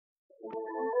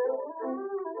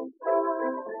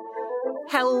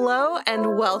Hello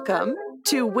and welcome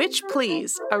to Witch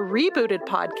Please, a rebooted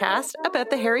podcast about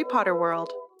the Harry Potter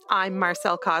world. I'm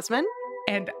Marcelle Cosman.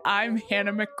 And I'm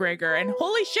Hannah McGregor. And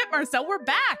holy shit, Marcelle, we're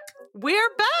back! We're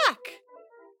back!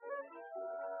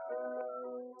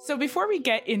 So before we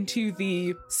get into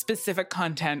the specific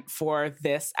content for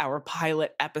this, our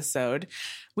pilot episode,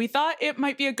 we thought it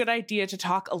might be a good idea to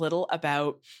talk a little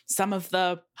about some of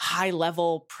the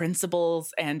high-level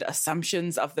principles and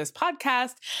assumptions of this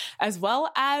podcast, as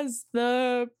well as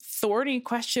the thorny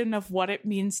question of what it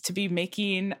means to be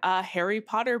making a Harry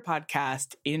Potter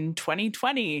podcast in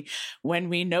 2020, when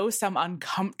we know some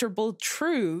uncomfortable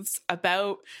truths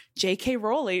about J.K.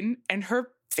 Rowling and her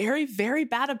very, very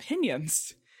bad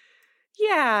opinions.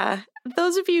 Yeah,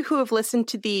 those of you who have listened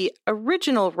to the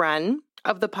original run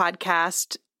of the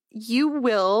podcast, you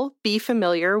will be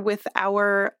familiar with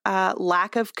our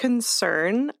lack of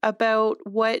concern about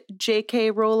what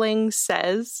J.K. Rowling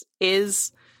says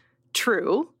is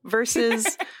true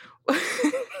versus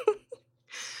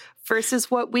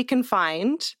versus what we can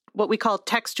find, what we call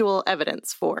textual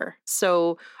evidence for.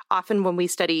 So often when we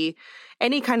study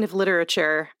any kind of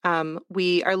literature,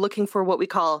 we are looking for what we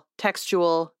call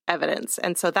textual evidence.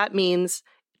 And so that means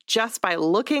just by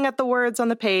looking at the words on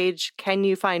the page, can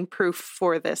you find proof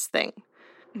for this thing?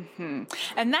 Mm-hmm.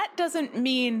 And that doesn't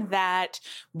mean that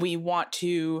we want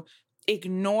to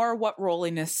ignore what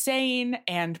Rowling is saying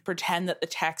and pretend that the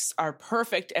texts are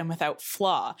perfect and without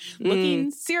flaw.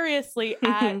 Looking seriously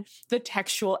at the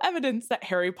textual evidence that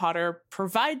Harry Potter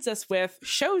provides us with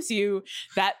shows you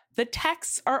that the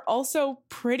texts are also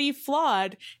pretty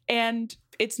flawed, and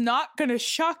it's not going to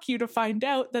shock you to find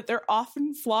out that they're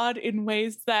often flawed in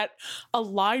ways that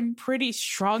align pretty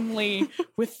strongly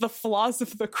with the flaws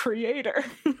of the creator.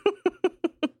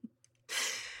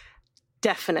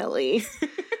 Definitely.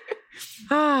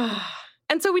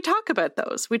 And so we talk about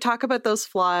those. We talk about those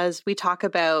flaws. We talk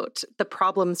about the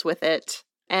problems with it.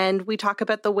 And we talk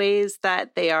about the ways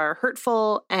that they are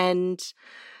hurtful. And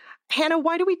Hannah,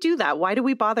 why do we do that? Why do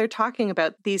we bother talking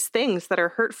about these things that are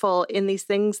hurtful in these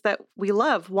things that we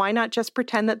love? Why not just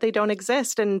pretend that they don't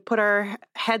exist and put our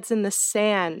heads in the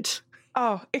sand?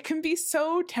 Oh, it can be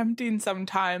so tempting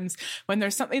sometimes when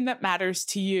there's something that matters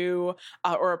to you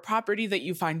or a property that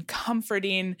you find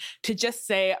comforting to just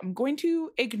say, I'm going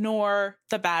to ignore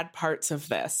the bad parts of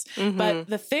this. Mm-hmm. But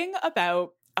the thing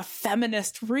about a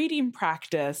feminist reading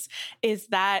practice is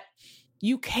that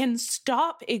you can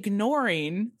stop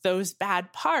ignoring those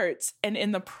bad parts. And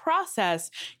in the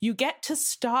process, you get to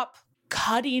stop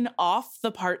cutting off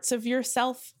the parts of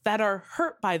yourself that are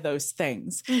hurt by those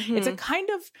things. Mm-hmm. It's a kind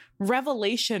of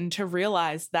revelation to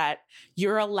realize that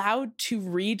you're allowed to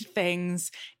read things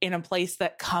in a place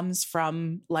that comes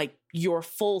from like your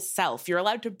full self. You're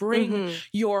allowed to bring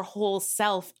your whole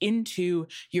self into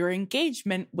your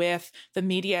engagement with the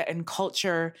media and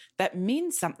culture that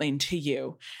means something to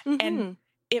you. Mm-hmm. And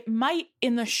it might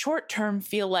in the short term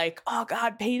feel like, oh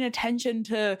God, paying attention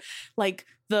to like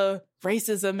the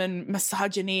racism and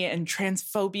misogyny and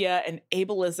transphobia and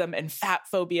ableism and fat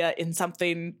phobia in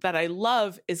something that I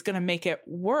love is going to make it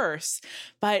worse.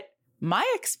 But my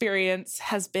experience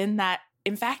has been that,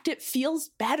 in fact, it feels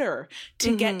better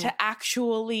to get to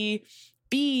actually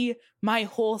be my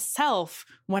whole self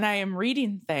when I am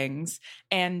reading things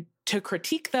and to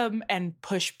critique them and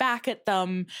push back at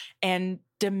them and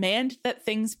demand that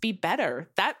things be better.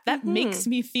 That makes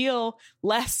me feel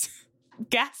less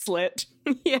gaslit,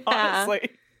 honestly.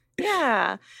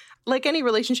 Yeah. Like any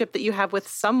relationship that you have with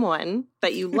someone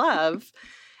that you love,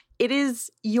 it is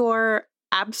your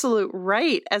absolute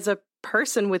right as a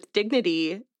person with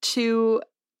dignity to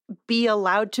be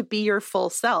allowed to be your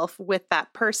full self with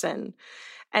that person.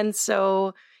 And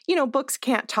so, you know, books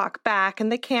can't talk back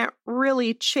and they can't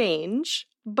really change,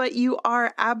 but you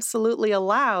are absolutely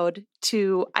allowed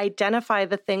to identify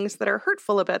the things that are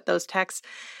hurtful about those texts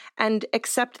and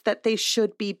accept that they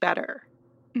should be better.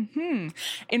 Mm-hmm.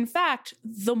 In fact,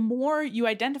 the more you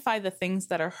identify the things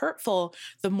that are hurtful,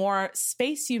 the more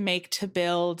space you make to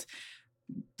build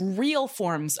real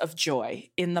forms of joy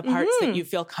in the parts that you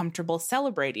feel comfortable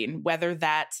celebrating, whether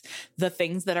that's the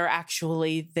things that are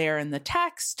actually there in the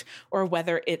text or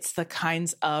whether it's the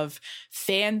kinds of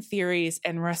fan theories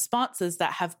and responses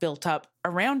that have built up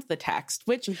around the text,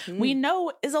 which we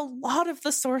know is a lot of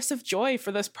the source of joy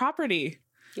for this property.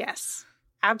 Yes,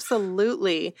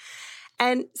 absolutely.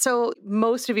 And so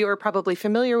most of you are probably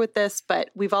familiar with this, but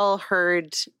we've all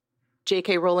heard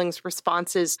J.K. Rowling's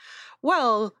responses.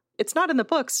 Well, it's not in the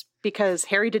books because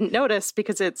Harry didn't notice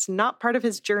because it's not part of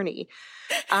his journey,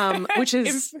 which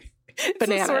is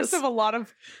bananas. It's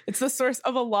the source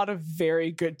of a lot of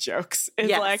very good jokes.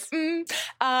 It's like,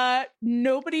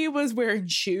 nobody was wearing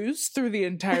shoes through the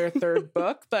entire third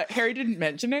book, but Harry didn't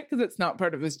mention it because it's not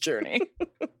part of his journey.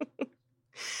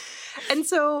 And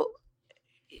so,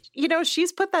 you know,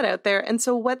 she's put that out there. And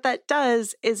so what that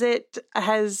does is it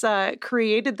has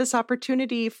created this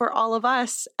opportunity for all of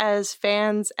us as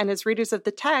fans and as readers of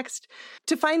the text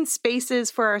to find spaces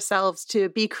for ourselves to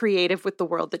be creative with the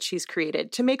world that she's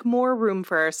created, to make more room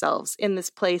for ourselves in this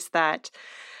place that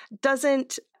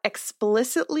doesn't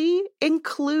explicitly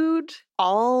include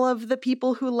all of the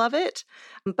people who love it,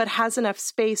 but has enough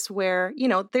space where, you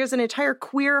know, there's an entire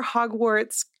queer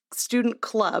Hogwarts student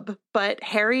club, but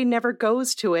Harry never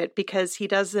goes to it because he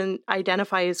doesn't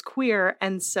identify as queer,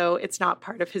 and so it's not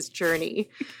part of his journey.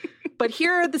 But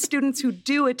here are the students who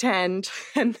do attend,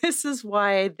 and this is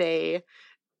why they,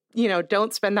 you know,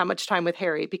 don't spend that much time with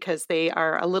Harry, because they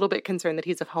are a little bit concerned that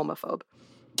he's a homophobe.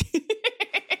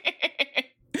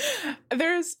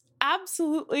 There's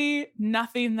absolutely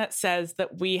nothing that says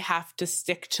that we have to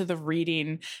stick to the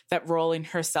reading that Rowling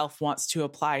herself wants to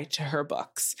apply to her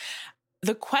books.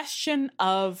 The question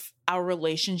of our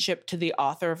relationship to the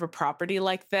author of a property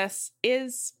like this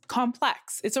is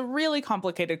complex. It's a really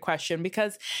complicated question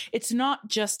because it's not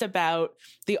just about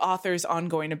the author's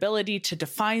ongoing ability to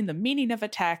define the meaning of a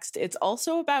text. It's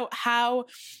also about how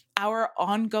our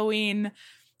ongoing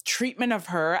treatment of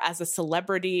her as a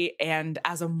celebrity and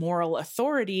as a moral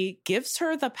authority gives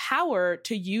her the power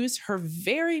to use her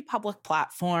very public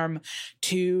platform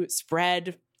to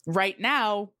spread, right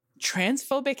now,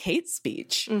 transphobic hate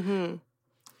speech. Mm-hmm.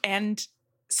 And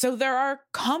so there are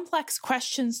complex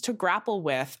questions to grapple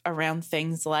with around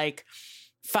things like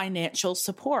financial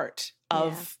support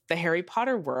of the Harry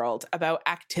Potter world, about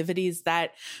activities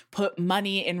that put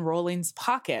money in Rowling's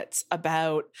pockets,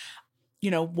 about,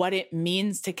 you know, what it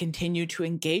means to continue to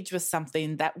engage with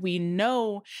something that we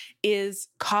know is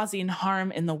causing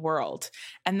harm in the world.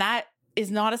 And that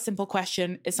is not a simple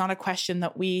question. It's not a question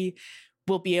that we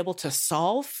will be able to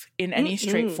solve in any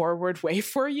straightforward way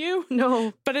for you.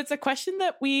 No. But it's a question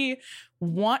that we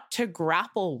want to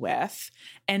grapple with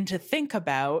and to think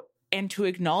about and to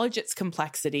acknowledge its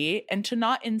complexity and to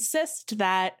not insist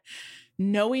that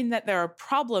knowing that there are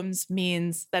problems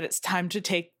means that it's time to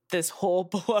take this whole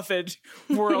beloved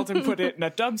world and put it in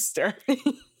a dumpster.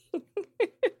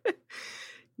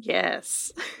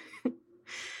 Yes.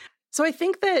 So I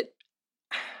think that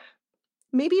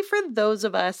maybe for those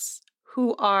of us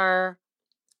who are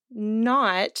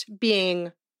not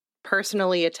being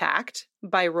personally attacked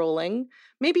by Rowling,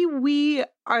 maybe we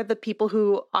are the people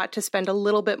who ought to spend a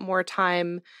little bit more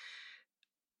time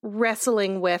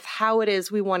wrestling with how it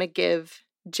is we want to give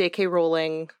J.K.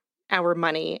 Rowling our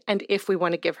money and if we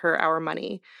want to give her our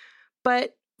money.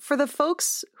 But for the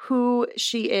folks who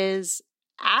she is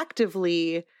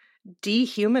actively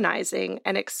dehumanizing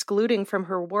and excluding from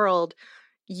her world,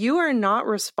 you are not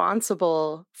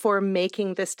responsible for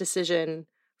making this decision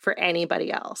for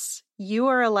anybody else. You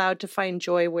are allowed to find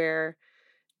joy where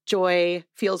joy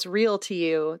feels real to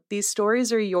you. These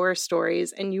stories are your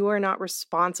stories, and you are not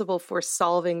responsible for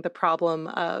solving the problem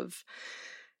of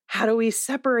how do we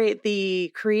separate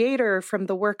the creator from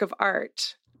the work of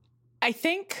art. I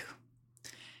think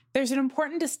there's an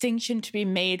important distinction to be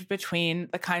made between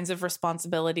the kinds of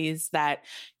responsibilities that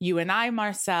you and I,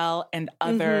 Marcel, and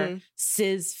other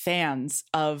cis fans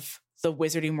of the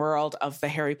Wizarding world, of the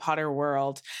Harry Potter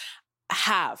world,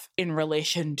 have in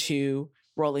relation to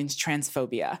Rowling's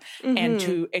transphobia, and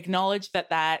to acknowledge that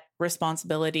that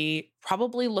responsibility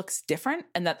probably looks different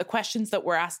and that the questions that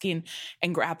we're asking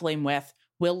and grappling with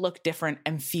will look different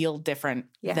and feel different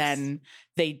than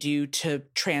they do to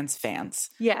trans fans.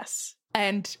 Yes.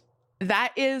 And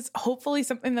that is hopefully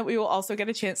something that we will also get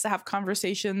a chance to have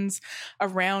conversations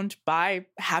around by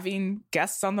having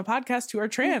guests on the podcast who are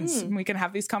trans. And we can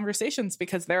have these conversations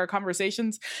because there are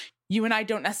conversations you and I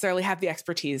don't necessarily have the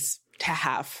expertise to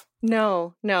have.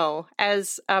 No.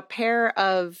 As a pair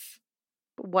of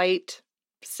white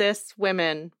cis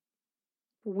women,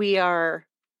 we are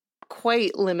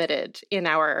quite limited in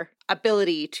our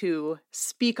ability to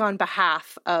speak on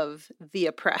behalf of the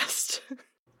oppressed.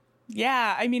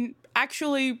 Yeah, I mean,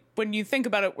 actually, when you think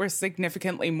about it, we're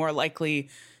significantly more likely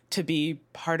to be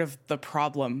part of the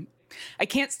problem. I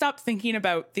can't stop thinking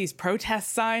about these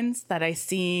protest signs that I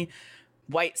see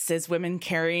white cis women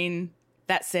carrying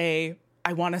that say,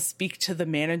 "I want to speak to the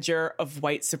manager of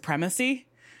white supremacy."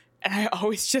 And I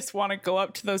always just want to go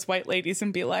up to those white ladies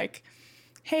and be like,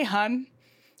 "Hey, hun,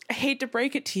 I hate to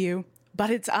break it to you, but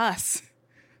it's us.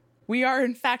 We are,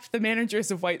 in fact, the managers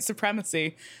of white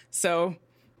supremacy. So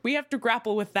we have to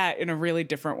grapple with that in a really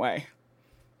different way.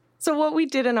 So what we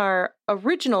did in our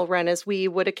original run is we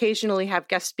would occasionally have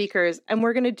guest speakers, and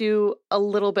we're going to do a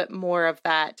little bit more of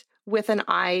that with an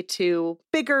eye to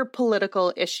bigger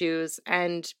political issues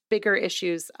and bigger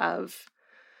issues of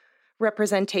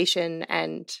representation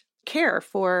and care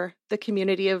for the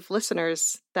community of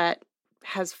listeners that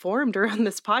has formed around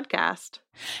this podcast.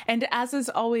 And as is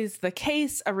always the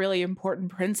case, a really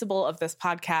important principle of this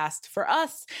podcast for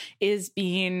us is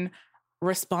being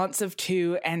responsive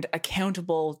to and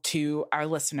accountable to our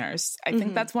listeners. I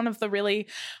think that's one of the really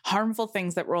harmful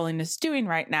things that Rolling is doing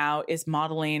right now is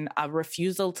modeling a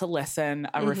refusal to listen,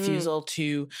 a refusal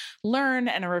to learn,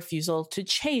 and a refusal to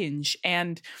change.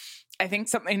 And I think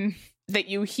something that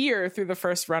you hear through the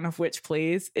first run of Witch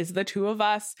Please is the two of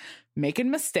us making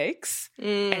mistakes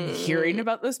and hearing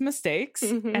about those mistakes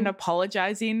and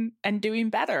apologizing and doing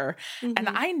better. And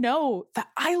I know that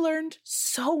I learned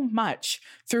so much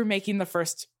through making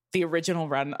the original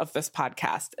run of this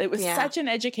podcast. It was such an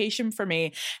education for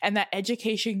me. And that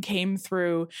education came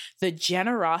through the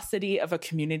generosity of a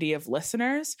community of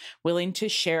listeners willing to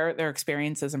share their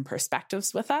experiences and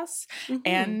perspectives with us.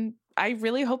 And I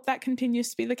really hope that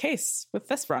continues to be the case with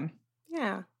this run.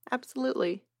 Yeah,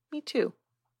 absolutely. Me too.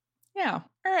 Yeah.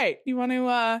 All right. You want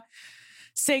to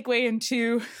segue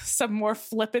into some more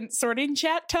flippant sorting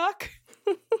chat talk?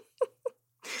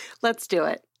 Let's do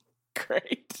it.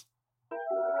 Great.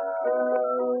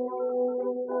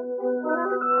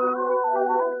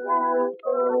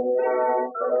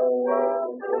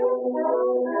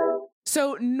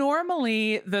 So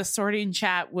normally the sorting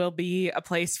chat will be a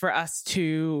place for us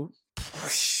to,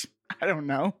 I don't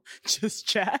know, just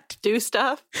chat. Do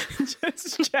stuff.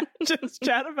 just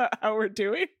chat about how we're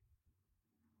doing.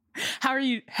 How are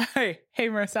you? Hey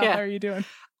Marcel, how are you doing?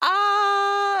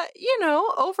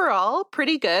 Overall,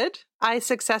 pretty good. I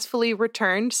successfully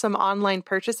returned some online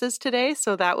purchases today,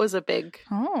 so that was a big...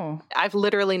 Oh. I've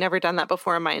literally never done that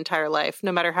before in my entire life.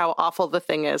 No matter how awful the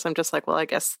thing is, I'm just like, well, I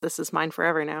guess this is mine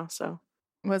forever now, so...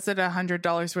 Was it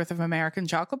 $100 worth of American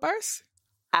chocolate bars?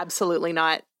 Absolutely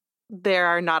not. There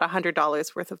are not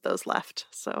 $100 worth of those left,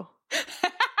 so...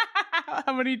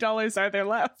 How many dollars are there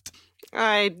left?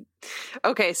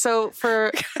 Okay, so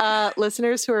for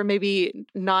listeners who are maybe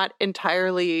not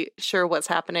entirely sure what's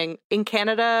happening, in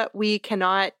Canada, we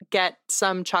cannot get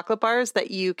some chocolate bars that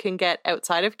you can get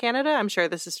outside of Canada. I'm sure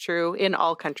this is true in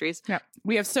all countries. Yeah,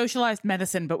 we have socialized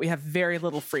medicine, but we have very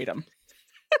little freedom.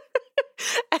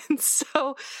 And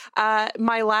so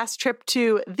my last trip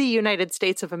to the United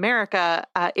States of America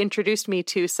introduced me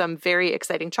to some very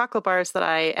exciting chocolate bars that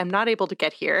I am not able to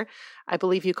get here. I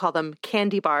believe you call them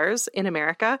candy bars in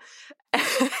America.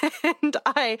 And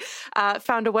I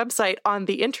found a website on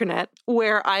the internet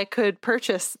where I could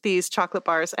purchase these chocolate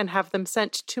bars and have them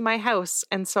sent to my house.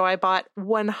 And so I bought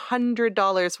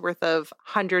 $100 worth of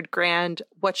 100 grand,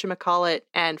 whatchamacallit,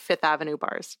 and Fifth Avenue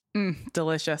bars.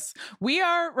 Delicious. We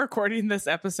are recording this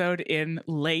episode in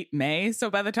late May. So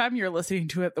by the time you're listening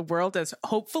to it, the world is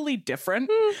hopefully different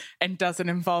and doesn't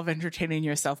involve entertaining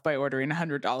yourself by ordering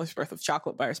 $100 worth of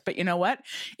chocolate bars. But you know what?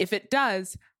 If it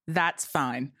does, that's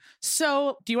fine.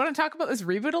 So do you want to talk about this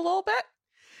reboot a little bit?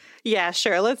 Yeah,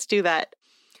 sure. Let's do that.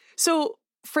 So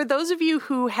for those of you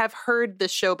who have heard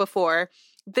this show before,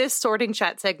 this sorting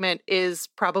chat segment is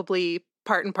probably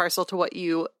part and parcel to what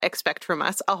you expect from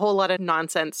us. A whole lot of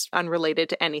nonsense unrelated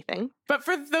to anything. But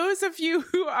for those of you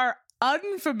who are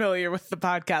unfamiliar with the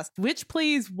podcast, Witch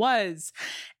Please was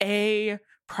a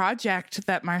project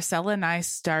that Marcella and I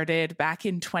started back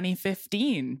in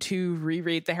 2015 to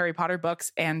reread the Harry Potter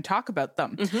books and talk about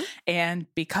them. And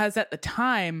because at the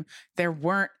time there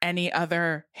weren't any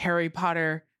other Harry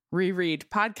Potter reread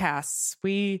podcasts,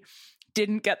 we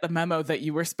didn't get the memo that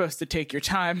you were supposed to take your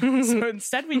time. So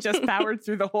instead we just powered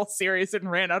through the whole series and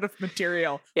ran out of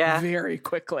material very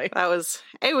quickly.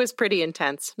 It was pretty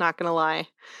intense, not gonna lie.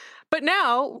 But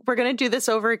now we're going to do this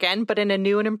over again, but in a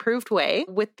new and improved way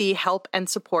with the help and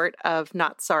support of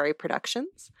Not Sorry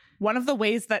Productions. One of the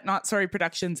ways that Not Sorry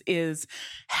Productions is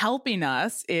helping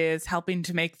us is helping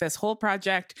to make this whole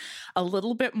project a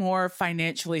little bit more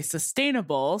financially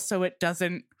sustainable so it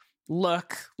doesn't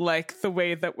look like the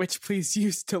way that Witch Please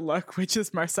used to look, which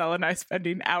is Marcel and I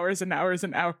spending hours and hours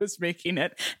and hours making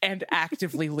it and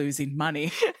actively losing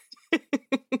money.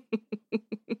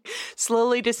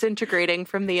 Slowly disintegrating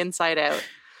from the inside out.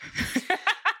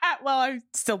 Well, I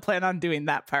still plan on doing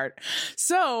that part.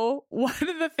 So one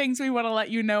of the things we want to let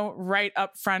you know right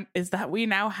up front is that we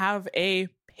now have a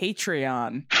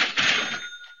Patreon.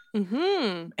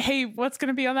 Hey, what's going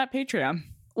to be on that Patreon?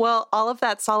 Well, all of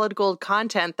that solid gold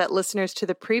content that listeners to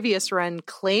the previous run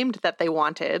claimed that they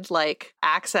wanted, like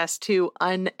access to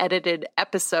unedited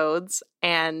episodes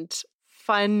and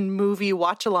fun movie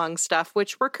watch-along stuff,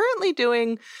 which we're currently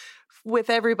doing with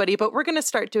everybody, but we're going to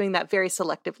start doing that very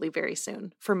selectively very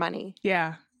soon for money.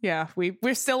 Yeah.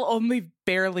 We're still only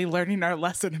barely learning our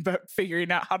lesson about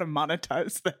figuring out how to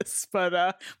monetize this,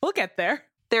 but we'll get there.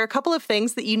 There are a couple of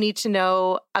things that you need to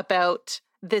know about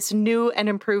this new and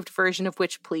improved version of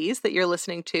Witch Please that you're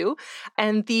listening to.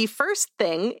 And the first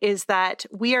thing is that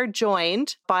we are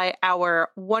joined by our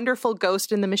wonderful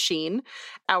ghost in the machine,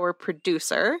 our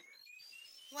producer.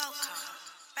 Welcome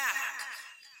back.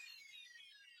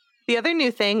 The other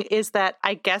new thing is that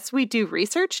I guess we do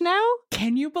research now.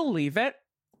 Can you believe it?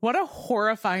 What a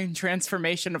horrifying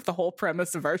transformation of the whole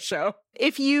premise of our show.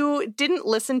 If you didn't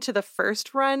listen to the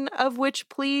first run of Witch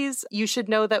Please, you should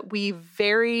know that we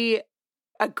very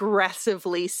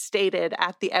aggressively stated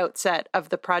at the outset of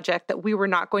the project that we were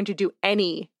not going to do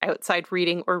any outside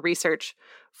reading or research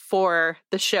for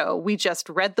the show. We just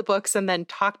read the books and then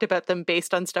talked about them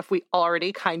based on stuff we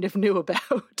already kind of knew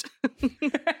about.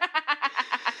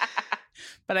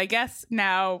 But I guess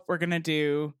now we're going to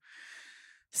do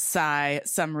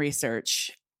some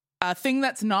research. A thing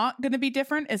that's not going to be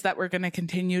different is that we're going to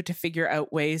continue to figure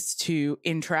out ways to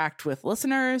interact with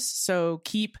listeners. So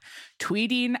keep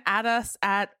tweeting at us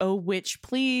at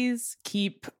 @OhWitchPlease.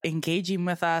 Keep engaging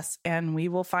with us, and we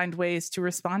will find ways to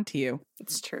respond to you.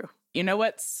 It's true. You know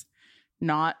what's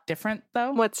not different,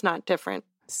 though? What's not different?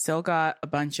 Still got a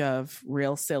bunch of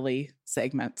real silly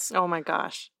segments. Oh my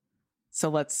gosh. So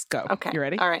let's go. Okay. You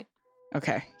ready? All right.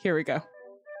 Okay, here we go.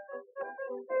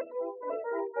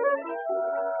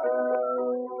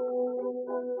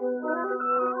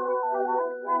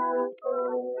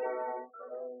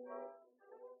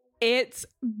 It's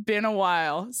been a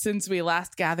while since we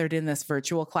last gathered in this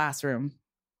virtual classroom,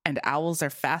 and owls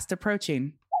are fast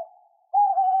approaching.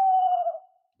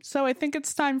 So I think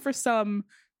it's time for some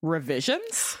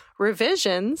revisions.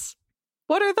 Revisions?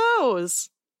 What are those?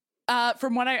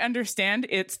 From what I understand,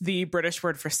 it's the British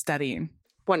word for studying.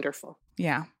 Wonderful.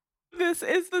 Yeah. This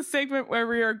is the segment where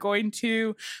we are going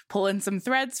to pull in some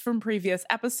threads from previous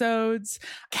episodes,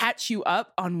 catch you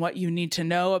up on what you need to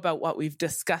know about what we've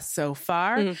discussed so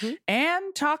far,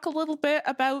 and talk a little bit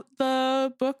about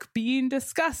the book being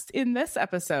discussed in this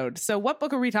episode. So what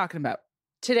book are we talking about?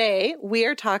 Today, we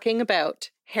are talking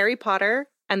about Harry Potter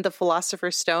and the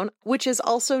Philosopher's Stone, which is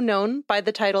also known by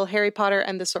the title Harry Potter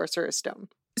and the Sorcerer's Stone.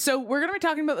 So we're going to be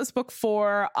talking about this book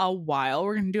for a while.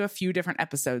 We're going to do a few different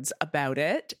episodes about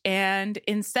it. And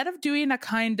instead of doing a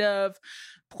kind of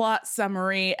plot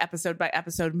summary, episode by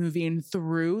episode, moving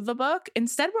through the book,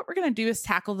 instead what we're going to do is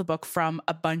tackle the book from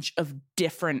a bunch of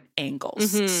different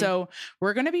angles. So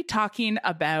we're going to be talking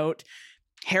about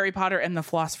Harry Potter and the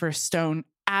Philosopher's Stone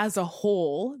as a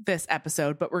whole this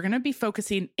episode, but we're going to be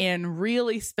focusing in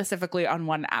really specifically on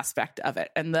one aspect of it.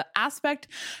 And the aspect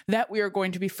that we are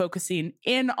going to be focusing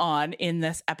in on in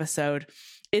this episode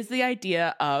is the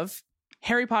idea of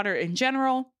Harry Potter in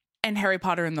general and Harry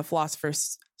Potter and the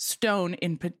Philosopher's Stone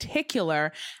in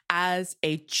particular as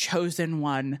a chosen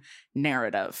one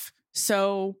narrative.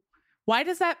 So why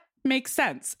does that make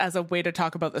sense as a way to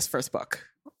talk about this first book?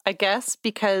 I guess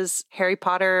because Harry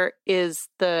Potter is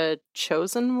the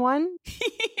chosen one.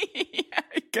 Yeah,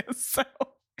 I guess so.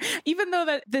 Even though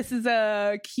that this is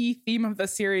a key theme of the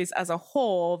series as a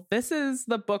whole, this is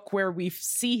the book where we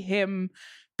see him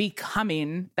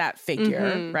becoming that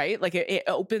figure, right? Like it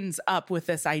opens up with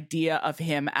this idea of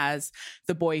him as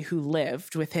the boy who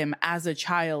lived, with him as a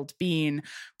child being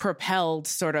propelled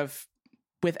sort of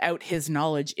without his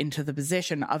knowledge into the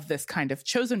position of this kind of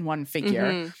chosen one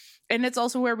figure. And it's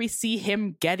also where we see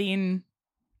him getting,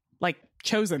 like,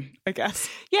 chosen, I guess.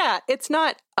 Yeah, it's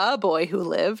not a boy who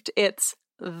lived, it's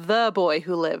the boy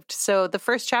who lived. So the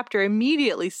first chapter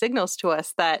immediately signals to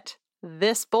us that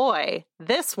this boy,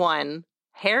 this one,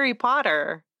 Harry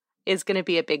Potter, is going to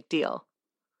be a big deal.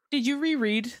 Did you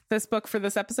reread this book for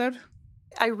this episode?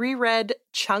 I reread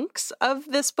chunks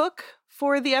of this book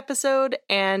for the episode,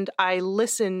 and I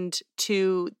listened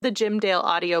to the Jim Dale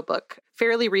audiobook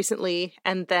fairly recently,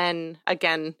 and then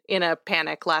again in a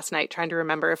panic last night trying to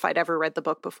remember if I'd ever read the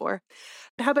book before.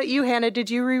 How about you, Hannah? Did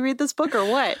you reread this book or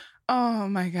what? Oh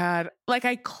my God. Like,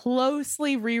 I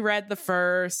closely reread the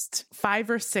first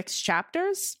 5 or 6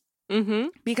 chapters. Mm-hmm.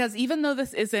 Because even though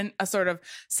this isn't a sort of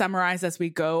summarize as we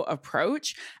go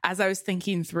approach, as I was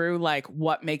thinking through like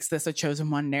what makes this a chosen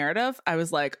one narrative, I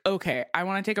was like, okay, I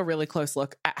want to take a really close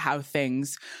look at how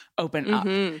things open up.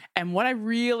 And what I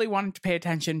really wanted to pay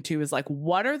attention to is like,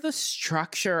 what are the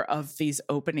structure of these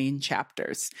opening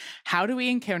chapters? How do we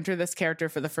encounter this character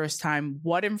for the first time?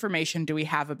 What information do we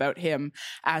have about him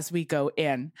as we go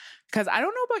in? Because I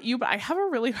don't know about you, but I have a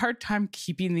really hard time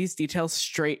keeping these details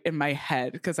straight in my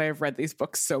head because I have read these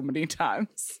books so many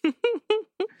times.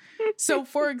 So,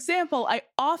 for example, I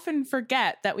often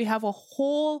forget that we have a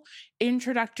whole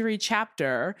introductory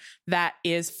chapter that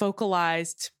is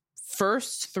focalized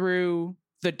first through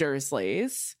the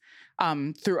Dursleys,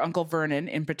 through Uncle Vernon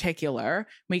in particular.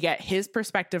 We get his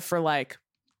perspective for like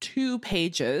 2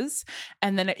 pages,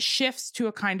 and then it shifts to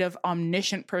a kind of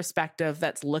omniscient perspective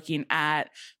that's looking at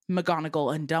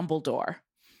McGonagall and Dumbledore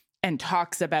and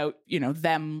talks about, you know,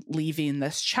 them leaving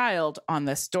this child on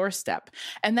this doorstep.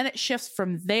 And then it shifts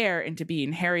from there into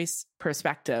being Harry's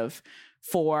perspective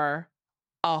for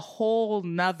a whole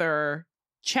nother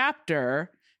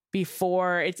chapter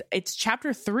before it's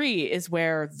chapter 3 is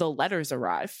where the letters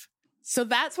arrive. So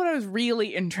that's what I was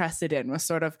really interested in, was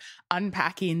sort of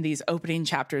unpacking these opening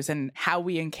chapters and how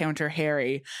we encounter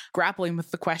Harry, grappling with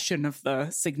the question of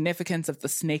the significance of the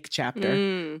snake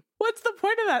chapter. What's the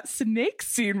point of that snake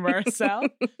scene, Marcel?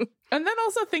 And then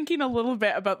also thinking a little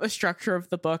bit about the structure of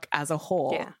the book as a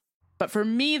whole. Yeah. But for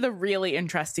me, the really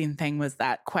interesting thing was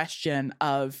that question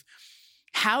of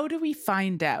how do we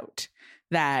find out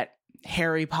that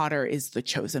Harry Potter is the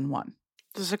chosen one?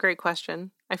 This is a great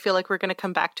question. I feel like we're going to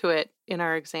come back to it in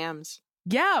our exams.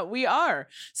 Yeah, we are.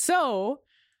 So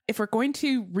if we're going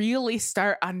to really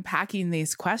start unpacking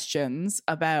these questions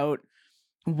about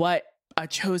what a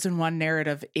chosen one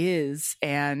narrative is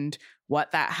and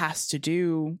what that has to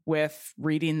do with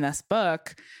reading this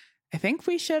book, I think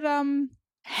we should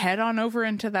head on over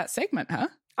into that segment, huh?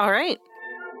 All right.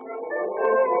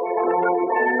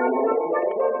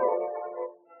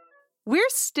 We're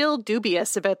still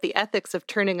dubious about the ethics of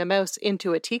turning a mouse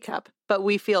into a teacup, but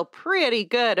we feel pretty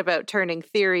good about turning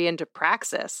theory into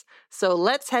praxis. So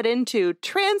let's head into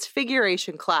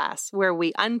Transfiguration class, where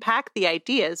we unpack the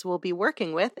ideas we'll be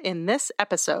working with in this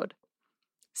episode.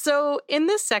 So in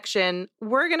this section,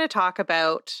 we're going to talk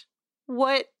about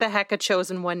what the heck a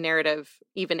chosen one narrative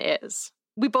even is.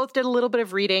 We both did a little bit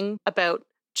of reading about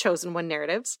chosen one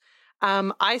narratives.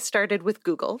 I started with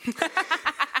Google.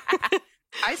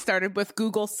 I started with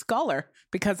Google Scholar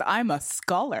because I'm a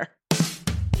scholar.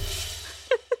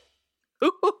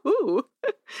 Ooh.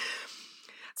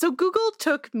 So Google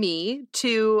took me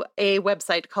to a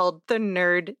website called The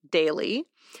Nerd Daily.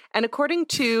 And according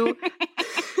to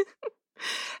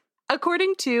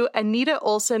Anita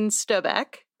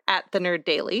Olsen-Stobeck at The Nerd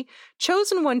Daily,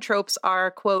 chosen one tropes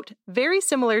are, quote, very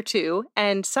similar to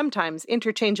and sometimes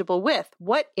interchangeable with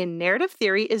what in narrative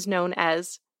theory is known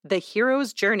as the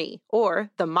hero's journey, or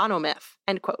the monomyth,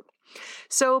 end quote.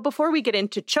 So before we get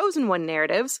into chosen one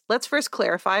narratives, let's first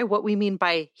clarify what we mean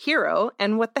by hero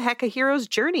and what the heck a hero's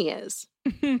journey is.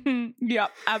 Yep,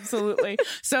 absolutely.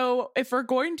 So if we're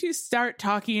going to start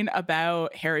talking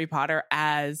about Harry Potter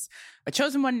as a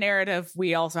chosen one narrative,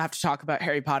 we also have to talk about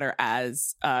Harry Potter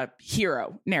as a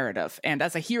hero narrative and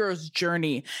as a hero's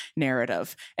journey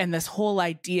narrative. And this whole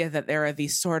idea that there are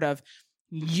these sort of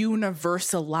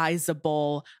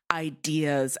universalizable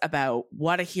ideas about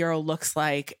what a hero looks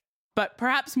like, but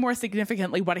perhaps more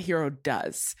significantly, what a hero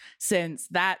does, since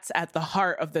that's at the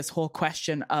heart of this whole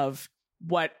question of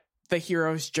what the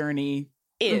hero's journey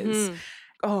is. Mm-hmm.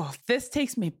 Oh, this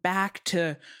takes me back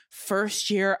to first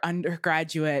year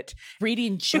undergraduate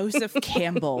reading Joseph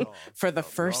Campbell for the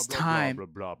first time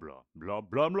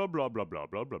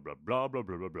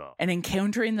and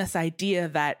encountering this idea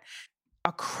that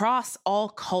across all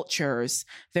cultures,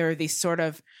 there are these sort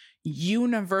of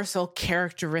universal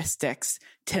characteristics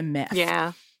to myth.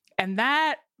 Yeah. And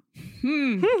that's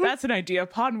an idea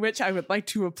upon which I would like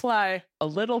to apply a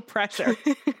little pressure.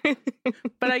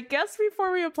 But I guess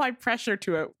before we apply pressure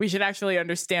to it, we should actually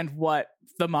understand what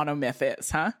the monomyth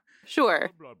is, huh? Sure.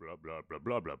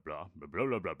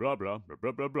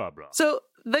 So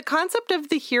the concept of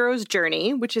the hero's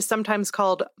journey, which is sometimes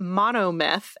called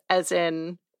monomyth, as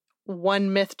in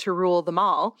one myth to rule them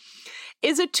all,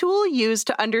 is a tool used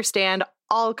to understand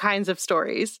all kinds of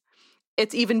stories.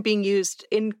 It's even being used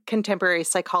in contemporary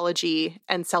psychology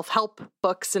and self-help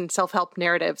books and self-help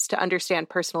narratives to understand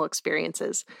personal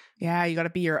experiences. Yeah, you got to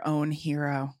be your own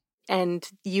hero. And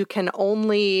you can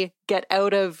only get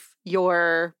out of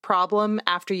your problem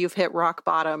after you've hit rock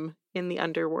bottom in the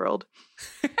underworld.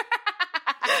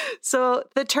 So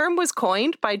the term was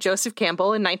coined by Joseph Campbell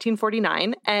in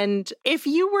 1949. And if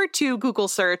you were to Google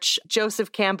search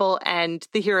Joseph Campbell and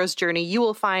the hero's journey, you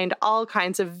will find all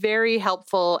kinds of very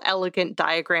helpful, elegant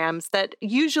diagrams that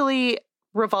usually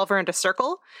revolve around a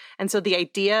circle. And so the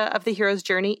idea of the hero's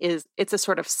journey is it's a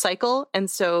sort of cycle. And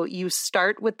so you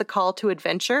start with the call to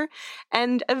adventure,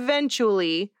 and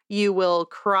eventually you will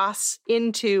cross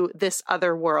into this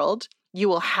other world. You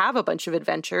will have a bunch of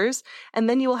adventures, and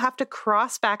then you will have to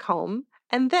cross back home,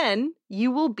 and then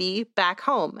you will be back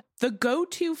home. The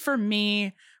go-to for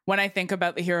me when I think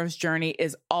about the hero's journey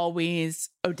is always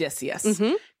Odysseus.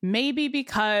 Mm-hmm. Maybe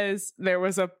because there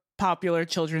was a popular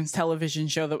children's television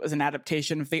show that was an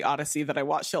adaptation of the Odyssey that I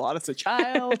watched a lot as a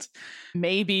child.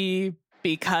 Maybe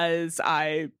because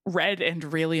I read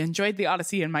and really enjoyed the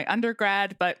Odyssey in my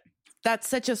undergrad, but that's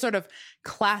such a sort of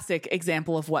classic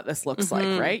example of what this looks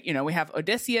like, right? You know, we have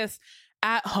Odysseus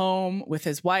at home with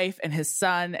his wife and his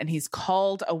son, and he's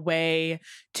called away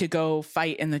to go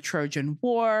fight in the Trojan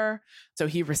War. So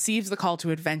he receives the call to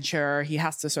adventure. He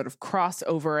has to sort of cross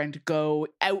over and go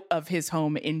out of his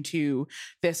home into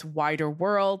this wider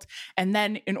world. And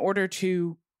then in order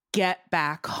to get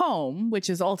back home, which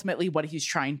is ultimately what he's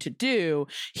trying to do,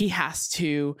 he has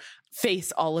to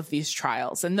face all of these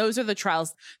trials. And those are the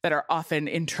trials that are often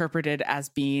interpreted as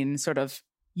being sort of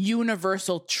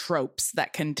universal tropes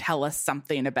that can tell us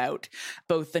something about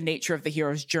both the nature of the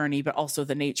hero's journey, but also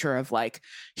the nature of like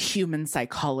human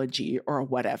psychology or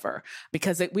whatever.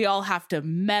 Because we all have to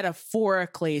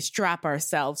metaphorically strap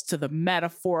ourselves to the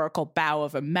metaphorical bow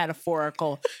of a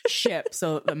metaphorical ship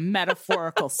so that the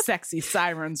metaphorical sexy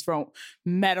sirens won't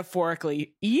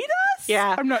metaphorically eat us.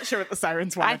 Yeah. I'm not sure what the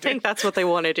sirens want to do. I think that's what they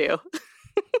want to do.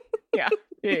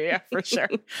 Yeah, for sure.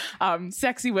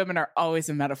 Sexy women are always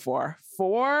a metaphor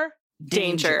for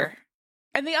danger.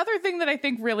 And the other thing that I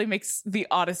think really makes the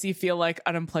Odyssey feel like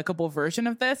an applicable version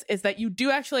of this is that you do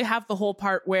actually have the whole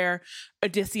part where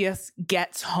Odysseus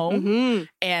gets home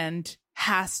and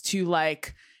has to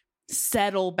like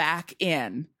settle back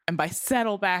in. And by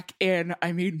settle back in,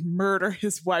 I mean murder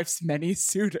his wife's many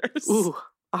suitors. Ooh,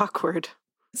 awkward.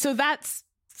 So that's,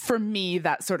 for me,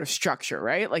 that sort of structure,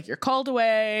 right? Like you're called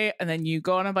away and then you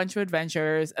go on a bunch of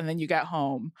adventures and then you get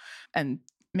home and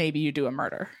maybe you do a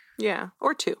murder. Yeah,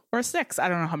 or 2. Or 6. I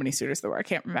don't know how many suitors there were. I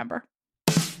can't remember.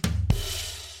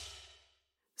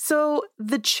 So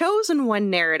the Chosen One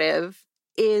narrative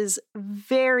is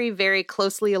very, very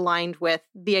closely aligned with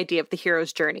the idea of the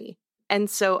hero's journey. And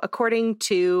so according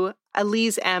to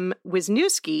Elise M.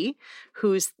 Wisniewski,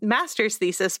 whose master's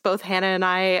thesis both Hannah and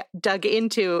I dug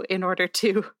into in order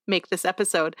to make this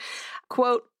episode,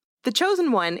 quote, "The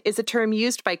Chosen One is a term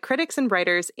used by critics and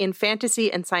writers in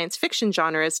fantasy and science fiction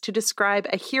genres to describe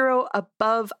a hero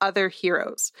above other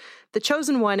heroes. The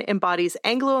Chosen One embodies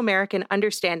Anglo-American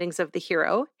understandings of the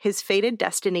hero, his fated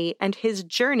destiny, and his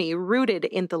journey rooted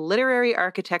in the literary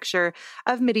architecture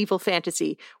of medieval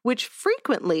fantasy, which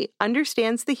frequently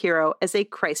understands the hero as a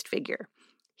Christ figure.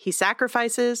 He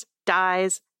sacrifices,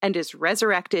 dies, and is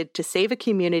resurrected to save a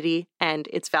community and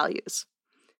its values."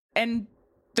 And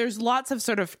there's lots of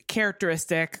sort of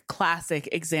characteristic classic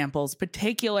examples,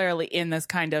 particularly in this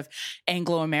kind of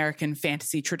Anglo-American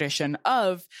fantasy tradition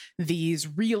of these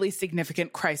really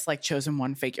significant Christ-like chosen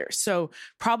one figures. So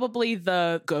probably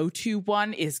the go-to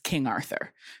one is King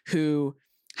Arthur, who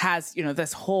has, you know,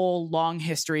 this whole long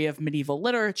history of medieval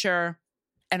literature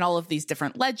and all of these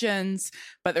different legends,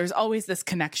 but there's always this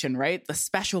connection, right? The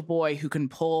special boy who can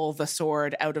pull the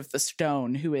sword out of the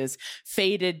stone, who is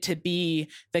fated to be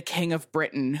the king of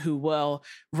Britain, who will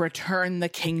return the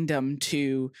kingdom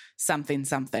to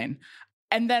something.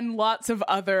 And then lots of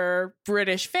other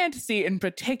British fantasy in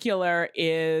particular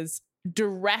is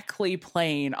directly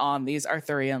playing on these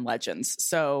Arthurian legends.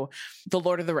 So the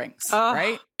Lord of the Rings,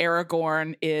 right?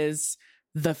 Aragorn is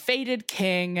the fated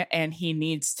king, and he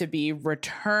needs to be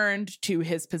returned to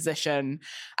his position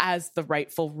as the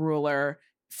rightful ruler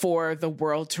for the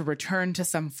world to return to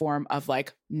some form of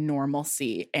like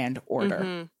normalcy and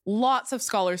order. Lots of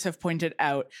scholars have pointed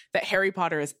out that Harry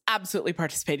Potter is absolutely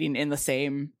participating in the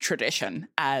same tradition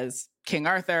as King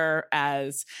Arthur,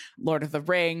 as Lord of the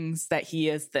Rings, that he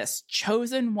is this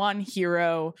chosen one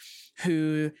hero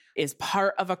who is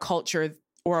part of a culture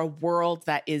or a world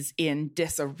that is in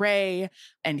disarray,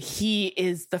 and he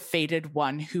is the fated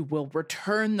one who will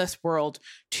return this world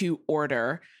to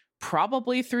order,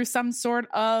 probably through some sort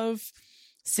of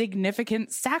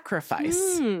significant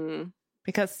sacrifice.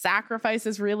 Because sacrifice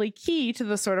is really key to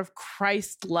the sort of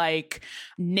Christ-like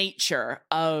nature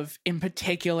of, in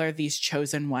particular, these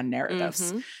chosen one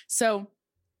narratives. So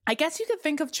I guess you could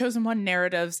think of chosen one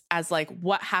narratives as like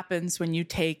what happens when you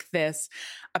take this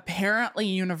apparently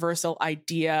universal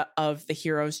idea of the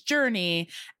hero's journey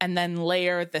and then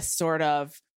layer this sort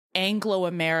of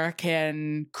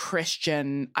Anglo-American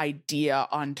Christian idea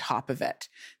on top of it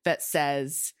that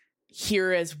says,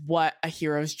 here is what a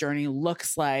hero's journey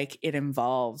looks like. It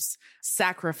involves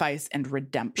sacrifice and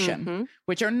redemption,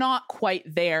 which are not quite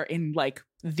there in like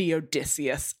the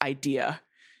Odysseus idea.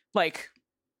 Like,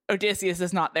 Odysseus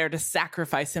is not there to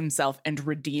sacrifice himself and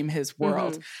redeem his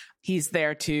world. He's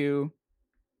there to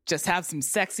just have some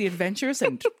sexy adventures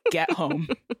and get home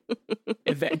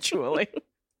eventually.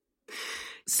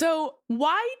 So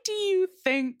why do you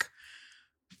think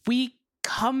we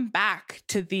come back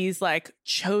to these like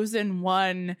chosen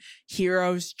one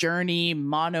hero's journey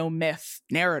monomyth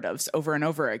narratives over and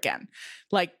over again?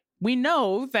 Like, we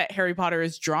know that Harry Potter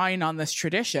is drawing on this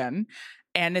tradition,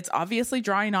 and it's obviously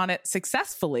drawing on it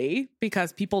successfully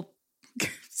because people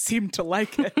seem to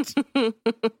like it.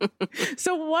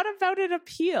 So what about it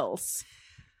appeals?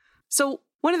 So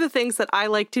one of the things that I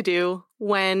like to do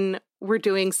when we're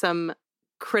doing some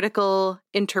critical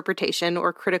interpretation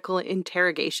or critical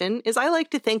interrogation is I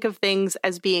like to think of things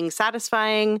as being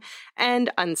satisfying and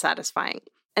unsatisfying.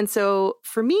 And so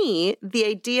for me, the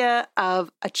idea of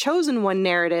a chosen one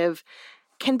narrative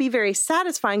can be very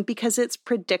satisfying because it's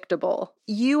predictable.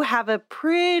 You have a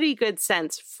pretty good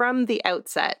sense from the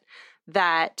outset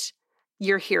that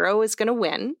your hero is going to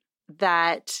win,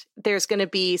 that there's going to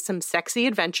be some sexy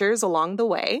adventures along the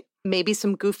way, maybe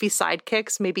some goofy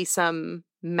sidekicks, maybe some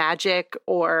magic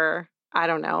or, I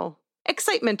don't know,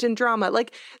 excitement and drama.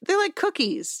 Like, they're like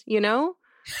cookies, you know?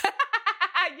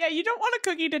 Yeah, you don't want a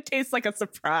cookie to taste like a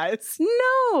surprise.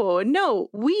 No.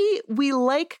 We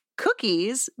like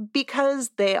cookies because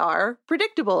they are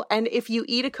predictable. And if you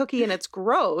eat a cookie and it's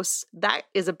gross, that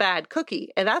is a bad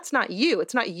cookie. And that's not you.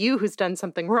 It's not you who's done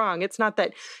something wrong. It's not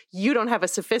that you don't have a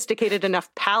sophisticated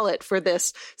enough palate for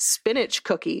this spinach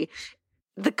cookie.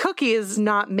 The cookie is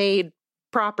not made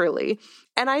properly.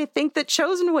 And I think that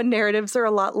chosen one narratives are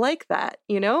a lot like that.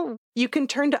 You know, you can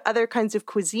turn to other kinds of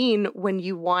cuisine when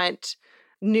you want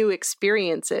new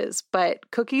experiences,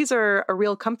 but cookies are a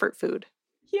real comfort food.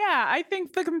 Yeah, I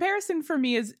think the comparison for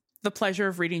me is the pleasure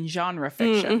of reading genre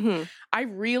fiction. I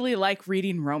really like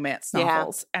reading romance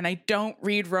novels, and I don't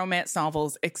read romance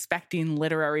novels expecting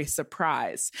literary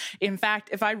surprise. In fact,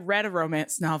 if I read a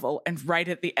romance novel and right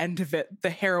at the end of it, the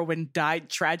heroine died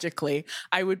tragically,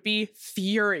 I would be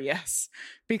furious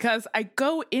because I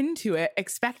go into it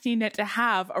expecting it to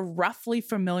have a roughly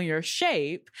familiar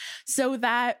shape so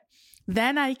that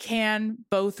then I can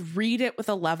both read it with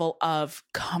a level of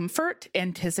comfort,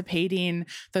 anticipating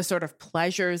the sort of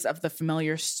pleasures of the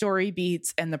familiar story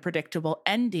beats and the predictable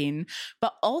ending,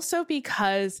 but also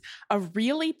because a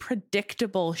really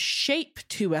predictable shape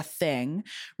to a thing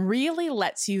really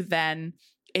lets you then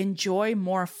enjoy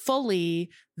more fully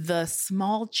the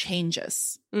small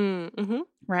changes,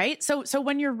 right? So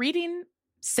when you're reading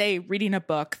a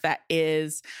book that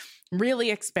is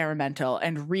really experimental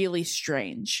and really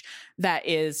strange, that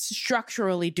is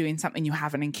structurally doing something you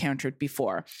haven't encountered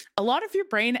before, a lot of your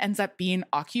brain ends up being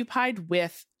occupied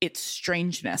with its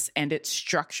strangeness and its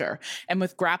structure and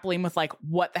with grappling with like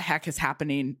what the heck is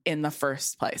happening in the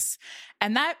first place.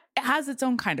 And that has its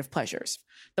own kind of pleasures,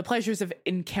 the pleasures of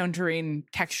encountering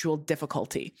textual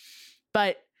difficulty.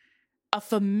 But a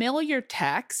familiar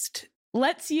text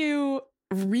lets you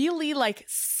really like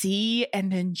see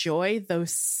and enjoy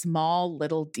those small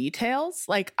little details.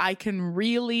 Like, I can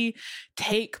really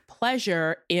take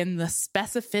pleasure in the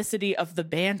specificity of the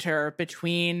banter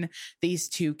between these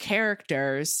two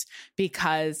characters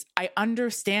because I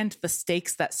understand the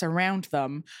stakes that surround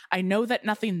them. I know that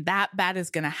nothing that bad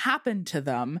is going to happen to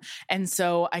them. And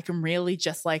so I can really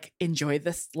just like enjoy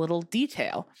this little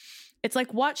detail. It's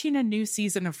like watching a new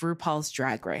season of RuPaul's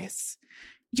Drag Race.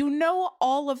 You know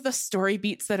all of the story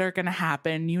beats that are going to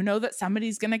happen. You know that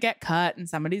somebody's going to get cut and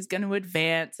somebody's going to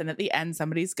advance. And at the end,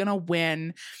 somebody's going to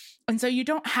win. And so you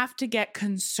don't have to get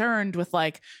concerned with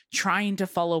like trying to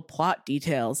follow plot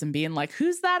details and being like,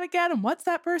 who's that again? And what's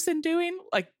that person doing?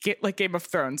 Like Game of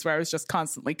Thrones, where I was just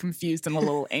constantly confused and a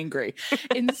little angry.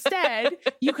 Instead,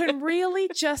 you can really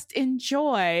just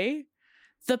enjoy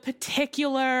the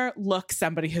particular look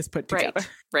somebody has put together.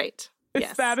 Right.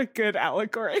 Is that a good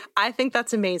allegory? I think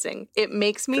that's amazing. It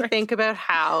makes me think about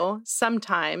how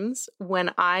sometimes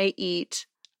when I eat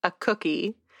a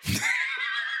cookie,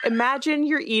 imagine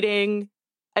you're eating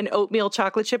an oatmeal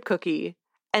chocolate chip cookie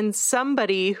and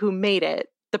somebody who made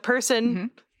it, the person,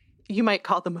 you might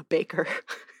call them a baker,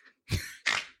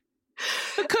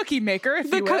 The cookie maker,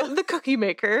 if you will. The cookie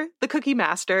maker, the cookie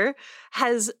master,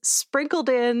 has sprinkled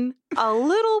in a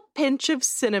little pinch of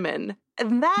cinnamon.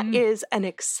 And that is an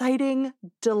exciting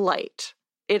delight.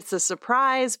 It's a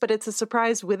surprise, but it's a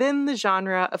surprise within the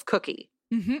genre of cookie.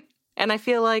 Mm-hmm. And I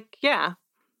feel like, yeah,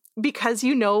 because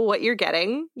you know what you're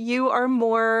getting, you are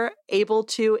more able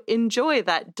to enjoy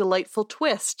that delightful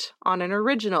twist on an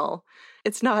original.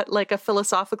 It's not like a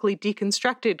philosophically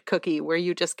deconstructed cookie where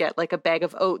you just get like a bag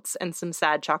of oats and some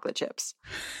sad chocolate chips.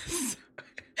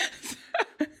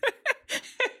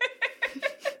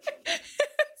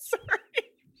 Sorry.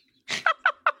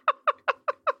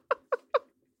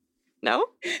 No?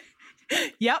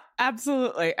 Yep,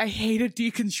 absolutely. I hate a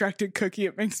deconstructed cookie.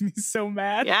 It makes me so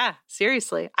mad. Yeah,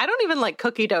 seriously. I don't even like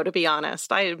cookie dough, to be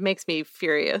honest. It makes me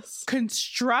furious.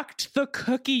 Construct the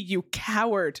cookie, you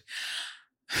coward.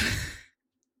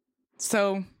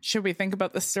 So, should we think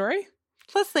about the story?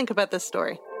 Let's think about this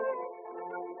story.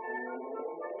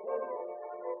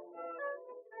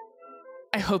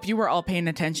 I hope you were all paying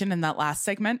attention in that last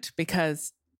segment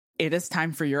because it is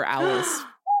time for your owls,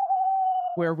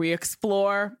 where we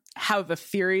explore how the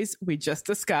theories we just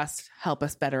discussed help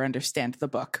us better understand the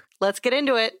book. Let's get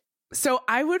into it. So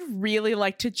I would really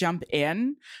like to jump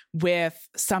in with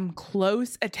some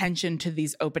close attention to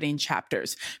these opening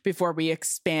chapters before we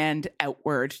expand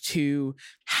outward to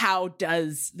how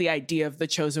does the idea of the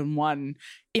chosen one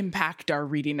impact our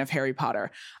reading of Harry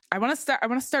Potter. I want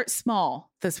to start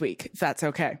small this week, if that's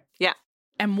okay. Yeah.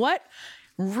 And what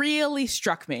really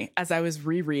struck me as I was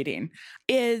rereading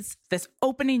is this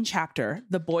opening chapter,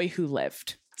 The Boy Who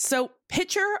Lived. So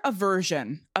picture a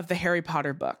version of the Harry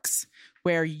Potter books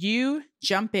where you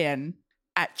jump in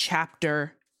at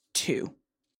chapter 2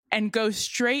 and go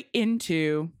straight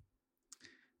into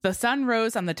the sun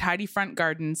rose on the tidy front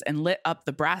gardens and lit up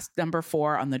the brass number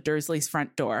 4 on the Dursleys'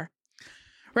 front door.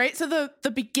 Right? So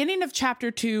the beginning of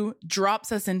chapter 2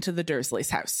 drops us into the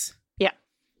Dursleys' house. Yeah.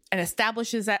 And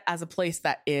establishes it as a place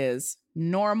that is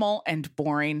normal and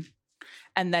boring.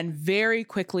 And then very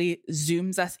quickly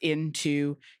zooms us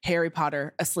into Harry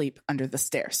Potter asleep under the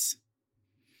stairs.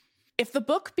 If the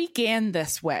book began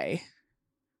this way,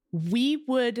 we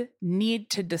would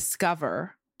need to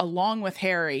discover, along with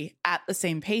Harry, at the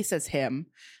same pace as him,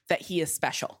 that he is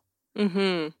special.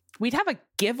 Mm-hmm. We'd have a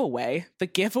giveaway. The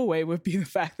giveaway would be the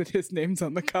fact that his name's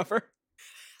on the cover.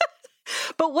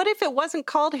 But what if it wasn't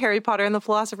called Harry Potter and the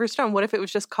Philosopher's Stone? What if it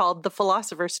was just called the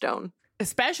Philosopher's Stone?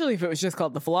 Especially if it was just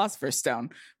called the Philosopher's Stone,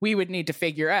 we would need to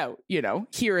figure out,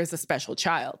 here is a special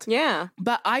child. Yeah.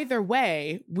 But either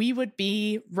way, we would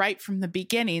be right from the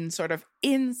beginning, sort of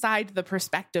inside the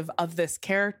perspective of this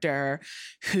character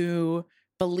who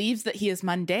believes that he is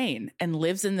mundane and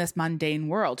lives in this mundane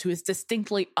world, who is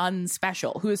distinctly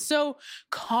unspecial, who is so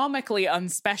comically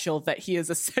unspecial that he is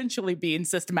essentially being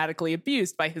systematically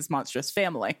abused by his monstrous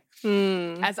family.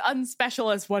 As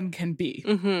unspecial as one can be.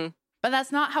 Mm-hmm. But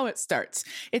that's not how it starts.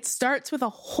 It starts with a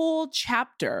whole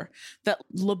chapter that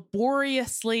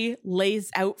laboriously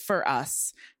lays out for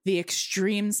us the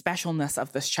extreme specialness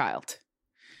of this child,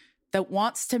 that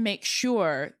wants to make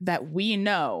sure that we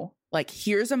know, like,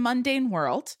 here's a mundane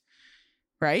world,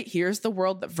 right? Here's the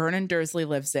world that Vernon Dursley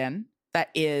lives in that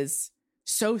is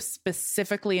so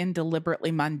specifically and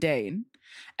deliberately mundane.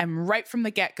 And right from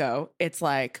the get-go, it's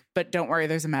like, but don't worry,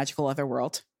 there's a magical other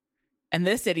world. And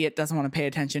this idiot doesn't want to pay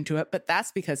attention to it, but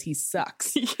that's because he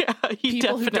sucks. Yeah, he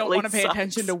People who don't want to pay sucks.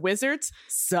 attention to wizards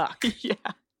suck. Yeah.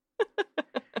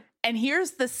 And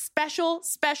here's the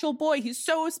special boy. He's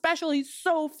so special. He's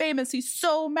so famous. He's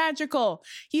so magical.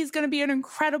 He's going to be an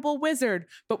incredible wizard,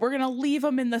 but we're going to leave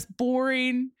him in this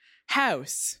boring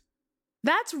house.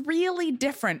 That's really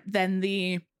different than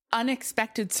the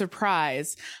unexpected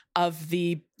surprise of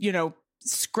the,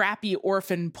 scrappy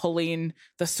orphan pulling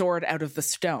the sword out of the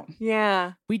stone.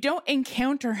 Yeah. We don't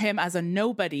encounter him as a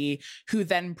nobody who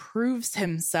then proves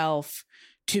himself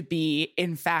to be,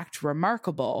 in fact,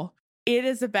 remarkable. It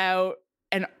is about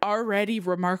an already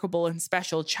remarkable and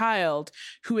special child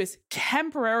who is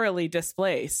temporarily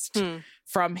displaced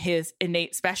from his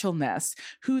innate specialness,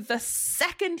 who the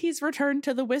second he's returned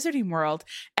to the wizarding world,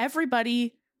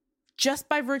 everybody, just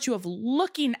by virtue of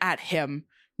looking at him,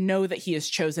 know that he is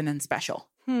chosen and special.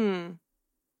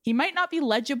 He might not be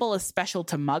legible as special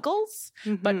to muggles,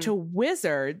 but to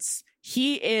wizards,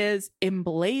 he is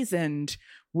emblazoned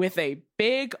with a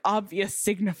big, obvious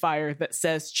signifier that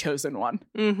says chosen one.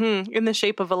 In the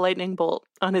shape of a lightning bolt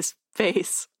on his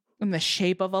face. In the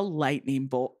shape of a lightning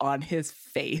bolt on his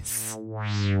face.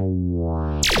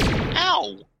 Ow!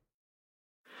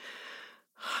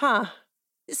 Huh.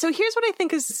 So here's what I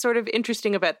think is sort of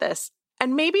interesting about this.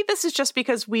 And maybe this is just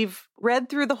because we've read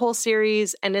through the whole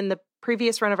series, and in the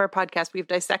previous run of our podcast, we've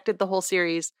dissected the whole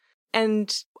series.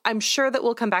 And I'm sure that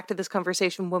we'll come back to this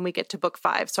conversation when we get to book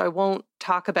 5. So I won't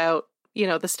talk about,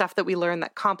 the stuff that we learn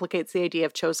that complicates the idea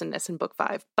of chosenness in book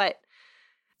 5. But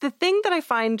the thing that I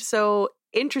find so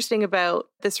interesting about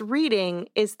this reading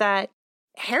is that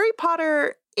Harry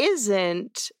Potter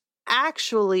isn't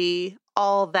actually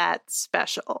all that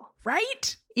special.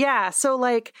 Right? Yeah. So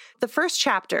like the first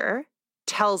chapter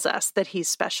tells us that he's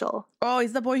special. Oh,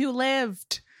 he's the boy who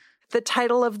lived. The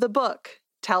title of the book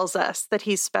tells us that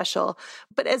he's special.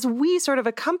 But as we sort of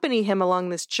accompany him along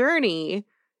this journey,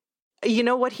 you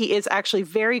know what he is actually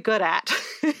very good at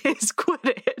is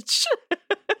Quidditch.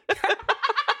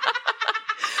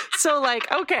 So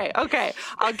like, okay,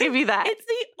 I'll give you that. It's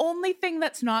the only thing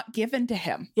that's not given to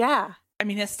him. Yeah. I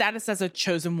mean, his status as a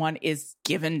chosen one is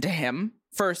given to him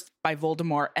first by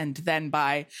Voldemort and then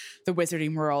by the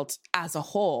wizarding world as a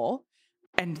whole.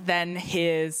 And then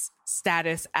his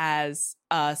status as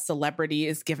a celebrity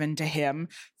is given to him.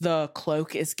 The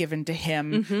cloak is given to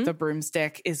him. Mm-hmm. The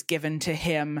broomstick is given to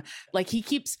him. Like, he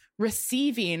keeps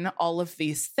receiving all of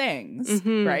these things,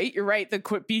 Mm-hmm. right? You're right.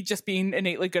 Just being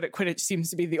innately good at Quidditch seems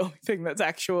to be the only thing that's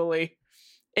actually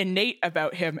innate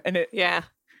about him. And it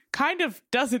kind of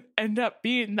doesn't end up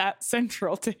being that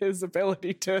central to his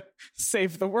ability to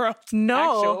save the world.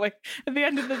 No. Actually, at the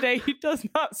end of the day, he does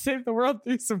not save the world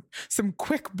through some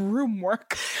quick broom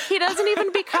work. He doesn't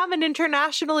even become an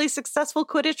internationally successful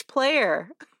Quidditch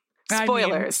player.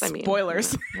 Spoilers.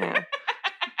 Spoilers. Yeah.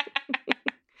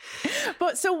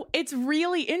 But so it's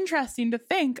really interesting to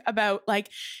think about, like,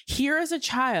 here is a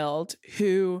child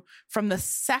who, from the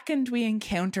second we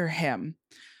encounter him,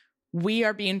 we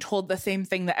are being told the same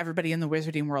thing that everybody in the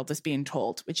wizarding world is being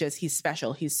told, which is he's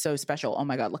special. He's so special. Oh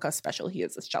my God, look how special he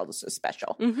is. This child is so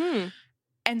special. Mm-hmm.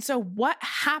 And so what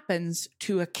happens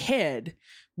to a kid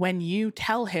when you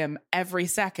tell him every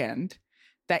second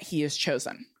that he is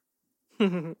chosen?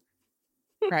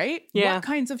 Right? Yeah. What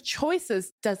kinds of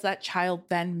choices does that child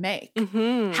then make?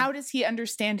 Mm-hmm. How does he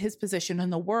understand his position in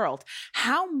the world?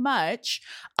 How much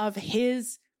of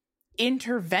his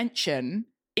intervention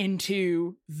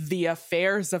into the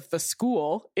affairs of the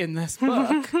school in this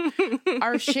book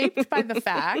are shaped by the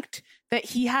fact that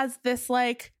he has this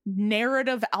like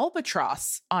narrative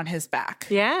albatross on his back,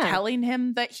 telling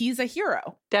him that he's a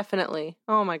hero. Definitely.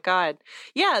 Oh my God.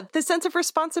 Yeah, the sense of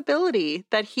responsibility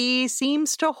that he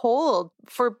seems to hold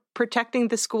for protecting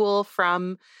the school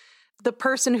from the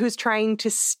person who's trying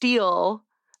to steal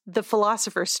the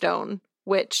Philosopher's Stone,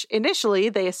 which initially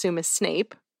they assume is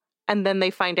Snape, and then they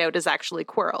find out is actually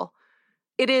Quirrell.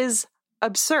 It is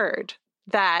absurd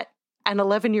that an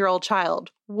 11-year-old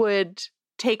child would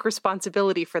take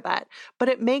responsibility for that, but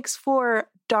it makes for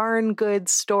darn good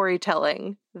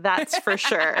storytelling. That's for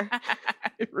sure.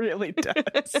 It really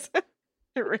does.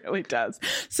 It really does.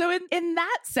 So in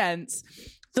that sense,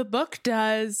 the book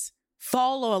does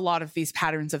follow a lot of these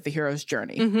patterns of the hero's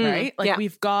journey, right? Like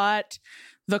we've got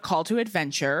the call to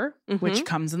adventure, which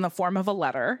comes in the form of a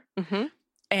letter.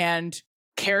 And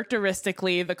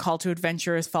characteristically, the call to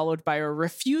adventure is followed by a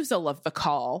refusal of the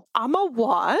call. I'm a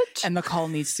what? And the call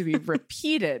needs to be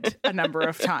repeated a number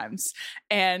of times.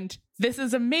 And this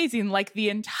is amazing. Like, the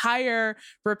entire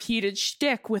repeated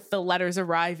shtick with the letters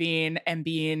arriving and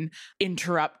being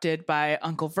interrupted by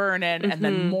Uncle Vernon, and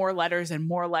then more letters and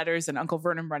Uncle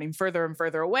Vernon running further and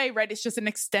further away, right? It's just an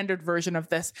extended version of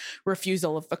this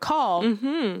refusal of the call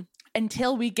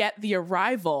until we get the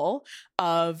arrival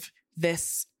of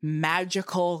this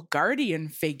magical guardian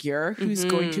figure who's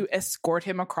going to escort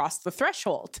him across the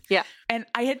threshold. Yeah. And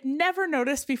I had never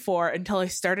noticed before until I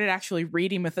started actually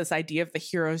reading with this idea of the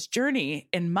hero's journey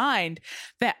in mind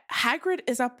that Hagrid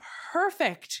is a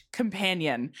perfect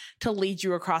companion to lead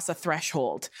you across a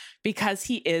threshold, because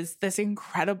he is this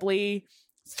incredibly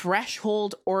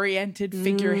threshold-oriented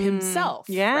figure himself.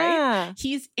 Yeah. Right?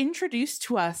 He's introduced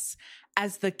to us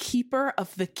as the keeper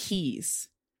of the keys,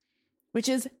 which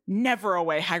is never a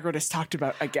way Hagrid is talked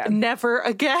about again. Never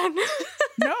again.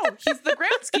 No, he's the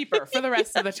groundskeeper for the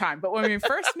rest of the time. But when we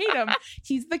first meet him,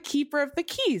 he's the keeper of the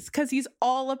keys, because he's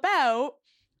all about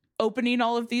opening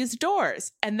all of these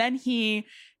doors. And then he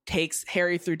takes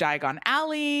Harry through Diagon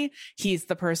Alley. He's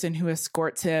the person who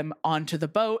escorts him onto the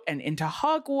boat and into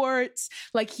Hogwarts.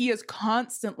 Like, he is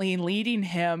constantly leading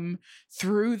him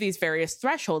through these various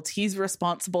thresholds. He's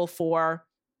responsible for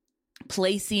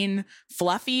placing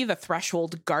Fluffy, the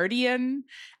threshold guardian,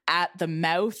 at the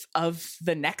mouth of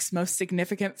the next most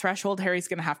significant threshold Harry's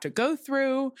going to have to go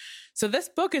through. So this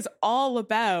book is all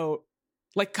about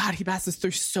Like, God, he passes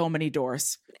through so many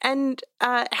doors. And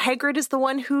Hagrid is the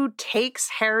one who takes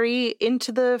Harry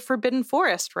into the Forbidden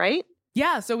Forest, right?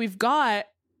 Yeah, so we've got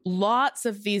lots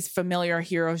of these familiar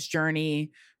hero's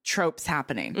journey tropes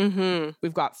happening. Mm-hmm.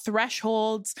 We've got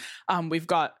thresholds. We've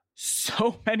got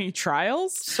so many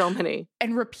trials. So many.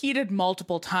 And repeated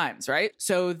multiple times, right?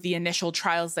 So the initial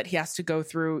trials that he has to go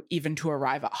through even to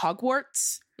arrive at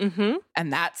Hogwarts. Mm-hmm.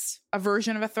 And that's a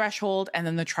version of a threshold. And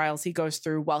then the trials he goes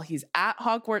through while he's at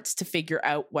Hogwarts to figure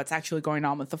out what's actually going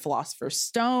on with the Philosopher's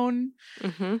Stone,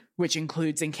 Mm-hmm. which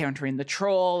includes encountering the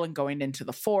troll and going into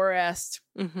the forest.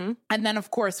 Mm-hmm. And then, of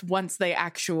course, once they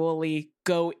actually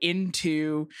go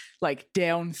into, like,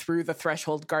 down through the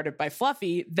threshold guarded by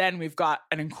Fluffy, then we've got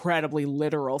an incredibly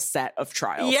literal set of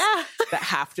trials Yeah. that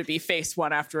have to be faced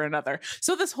one after another.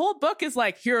 So this whole book is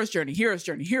like, hero's journey, hero's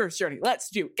journey, hero's journey. Let's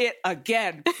do it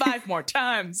again 5 more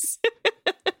times.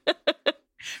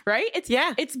 Right?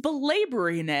 It's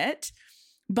belaboring it,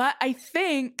 but I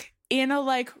think in a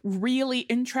like really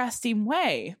interesting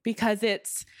way, because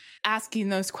it's asking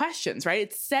those questions, right?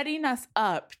 It's setting us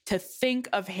up to think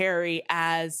of Harry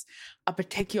as a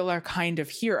particular kind of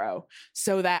hero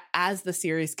so that as the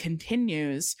series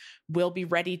continues, we'll be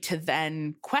ready to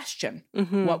then question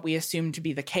Mm-hmm. what we assume to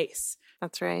be the case.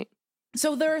 That's right.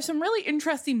 So there are some really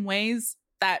interesting ways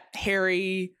that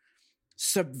Harry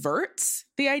subverts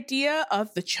the idea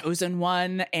of the chosen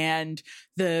one and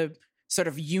the sort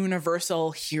of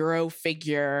universal hero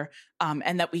figure,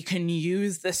 and that we can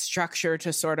use this structure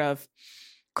to sort of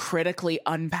critically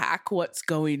unpack what's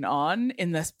going on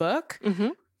in this book. Mm-hmm.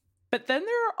 But then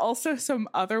there are also some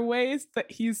other ways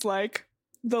that he's like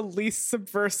the least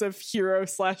subversive hero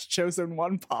 / chosen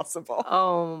one possible.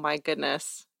 Oh my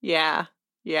goodness. Yeah.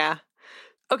 Yeah.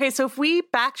 Okay, so if we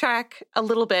backtrack a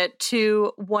little bit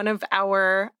to one of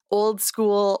our old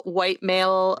school white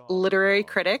male literary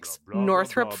critics,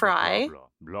 Northrop Frye,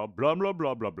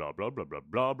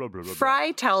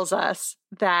 Frye tells us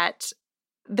that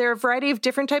there are a variety of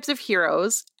different types of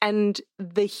heroes, and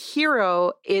the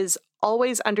hero is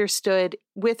always understood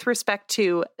with respect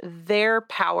to their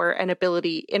power and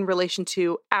ability in relation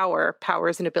to our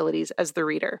powers and abilities as the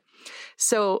reader.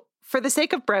 So for the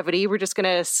sake of brevity, we're just going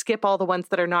to skip all the ones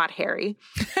that are not Harry.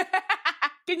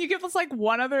 Can you give us like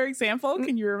one other example?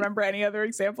 Can you remember any other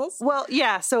examples? Well,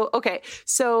 yeah. So, okay.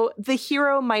 So the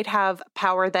hero might have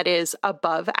power that is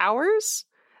above ours.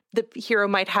 The hero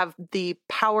might have the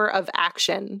power of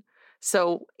action.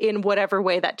 So in whatever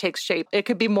way that takes shape, it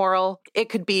could be moral. It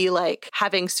could be like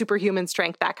having superhuman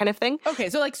strength, that kind of thing. Okay,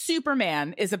 so like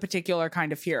Superman is a particular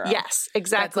kind of hero. Yes,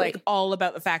 exactly. That's like all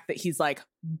about the fact that he's like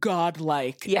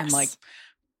godlike and like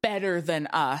better than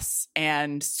us.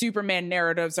 And Superman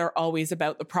narratives are always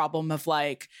about the problem of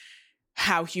like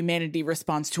how humanity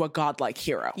responds to a godlike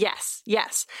hero. Yes,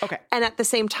 yes. Okay. And at the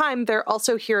same time, there are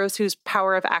also heroes whose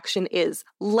power of action is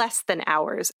less than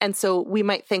ours. And so we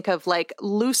might think of like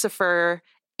Lucifer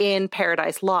in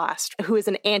Paradise Lost, who is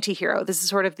an anti-hero. This is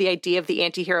sort of the idea of the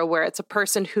anti-hero, where it's a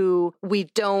person who we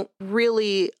don't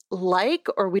really like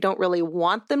or we don't really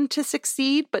want them to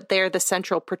succeed, but they're the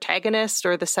central protagonist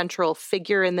or the central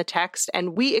figure in the text.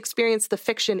 And we experience the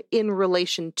fiction in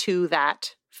relation to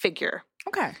that figure.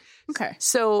 Okay. Okay.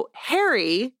 So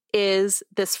Harry is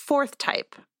this fourth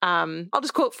type. I'll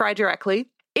just quote Frye directly.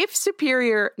 If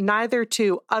superior neither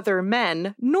to other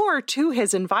men nor to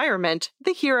his environment,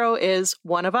 the hero is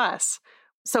one of us.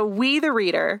 So we, the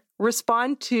reader,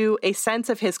 respond to a sense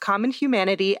of his common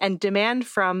humanity and demand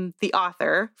from the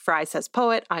author, Frye says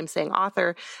poet, I'm saying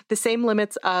author, the same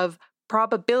limits of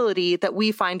probability that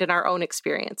we find in our own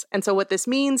experience. And so what this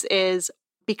means is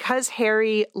because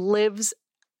Harry lives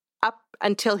up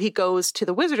until he goes to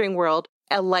the wizarding world,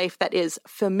 a life that is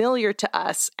familiar to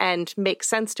us and makes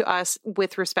sense to us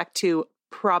with respect to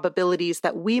probabilities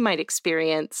that we might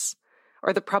experience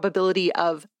or the probability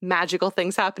of magical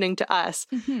things happening to us.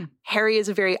 Mm-hmm. Harry is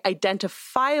a very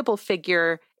identifiable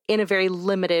figure in a very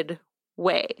limited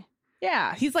way.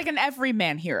 Yeah, he's like an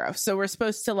everyman hero. So we're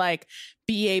supposed to like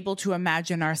be able to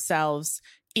imagine ourselves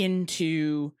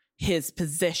into his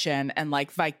position and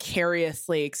like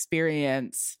vicariously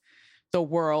experience the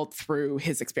world through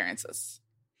his experiences.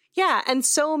 Yeah, and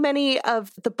so many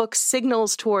of the book's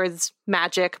signals towards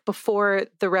magic before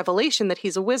the revelation that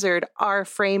he's a wizard are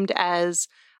framed as,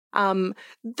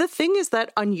 the thing is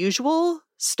that unusual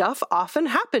stuff often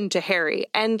happened to Harry.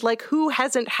 And like, who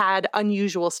hasn't had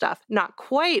unusual stuff? Not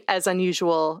quite as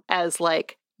unusual as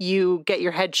like, you get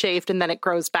your head shaved and then it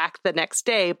grows back the next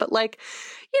day. But like,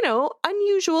 you know,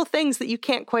 unusual things that you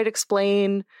can't quite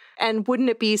explain. And wouldn't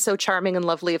it be so charming and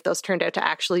lovely if those turned out to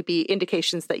actually be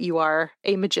indications that you are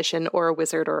a magician or a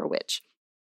wizard or a witch?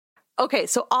 Okay,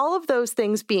 so all of those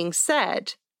things being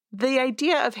said, the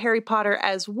idea of Harry Potter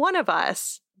as one of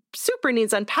us super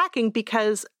needs unpacking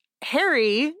because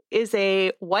Harry is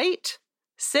a white,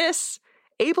 cis,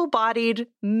 able-bodied,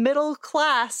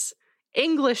 middle-class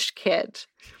English kid.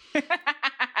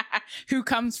 Who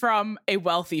comes from a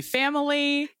wealthy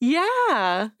family.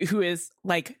 Yeah. Who is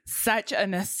like such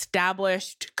an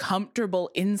established, comfortable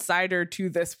insider to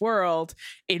this world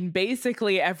in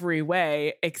basically every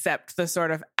way, except the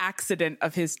sort of accident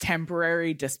of his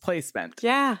temporary displacement.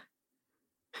 Yeah.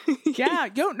 Yeah.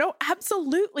 No,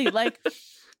 absolutely. Like,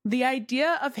 the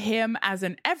idea of him as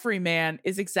an everyman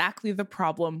is exactly the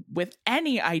problem with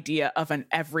any idea of an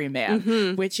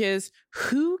everyman, which is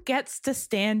who gets to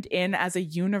stand in as a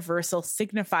universal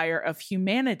signifier of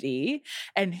humanity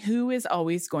and who is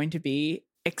always going to be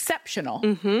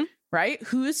exceptional, right?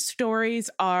 Whose stories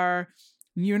are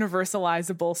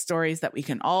universalizable stories that we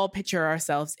can all picture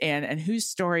ourselves in and whose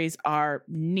stories are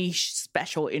niche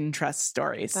special interest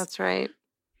stories. That's right.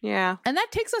 Yeah. And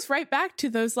that takes us right back to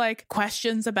those like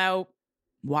questions about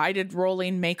why did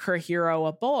Rowling make her hero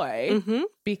a boy?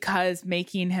 Because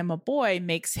making him a boy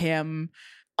makes him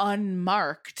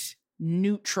unmarked,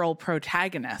 neutral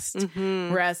protagonist.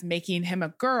 Whereas making him a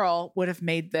girl would have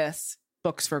made this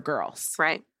books for girls.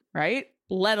 Right. Right?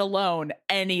 Let alone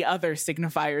any other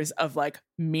signifiers of like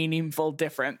meaningful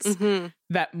difference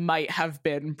that might have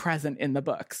been present in the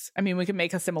books. I mean, we can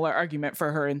make a similar argument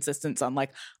for her insistence on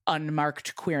like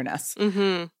unmarked queerness.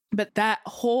 But that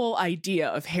whole idea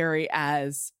of Harry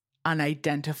as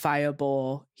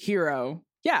unidentifiable hero,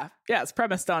 yeah, it's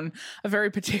premised on a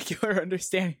very particular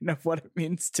understanding of what it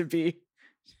means to be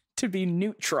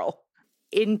neutral.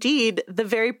 Indeed, the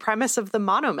very premise of the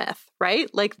monomyth, right?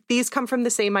 Like these come from the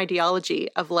same ideology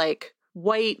of like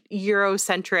white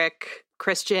Eurocentric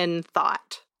Christian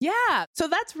thought. Yeah. So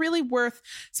that's really worth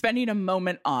spending a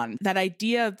moment on. That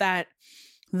idea that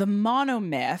the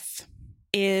monomyth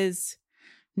is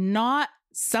not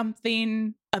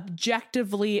something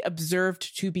objectively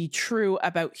observed to be true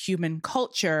about human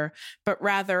culture, but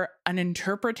rather an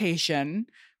interpretation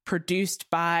produced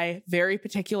by very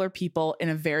particular people in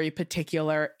a very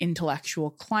particular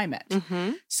intellectual climate.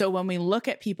 So when we look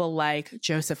at people like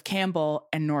Joseph Campbell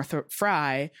and Northrop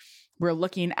Frye, we're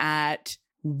looking at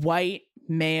white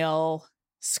male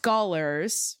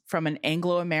scholars from an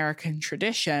Anglo-American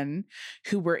tradition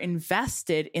who were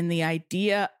invested in the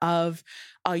idea of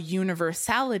a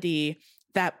universality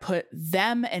that put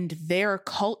them and their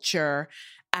culture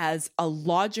as a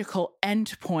logical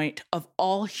endpoint of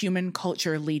all human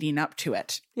culture leading up to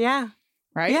it. Yeah.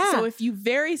 Right? Yeah. So if you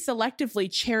very selectively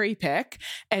cherry pick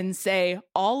and say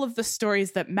all of the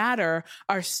stories that matter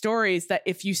are stories that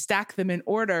if you stack them in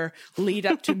order lead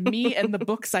up to me and the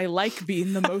books I like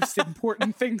being the most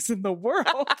important things in the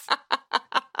world,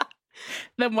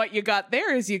 then what you got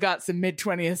there is you got some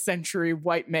mid-20th century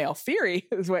white male theory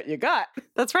is what you got.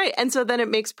 That's right. And so then it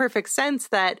makes perfect sense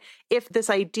that if this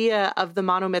idea of the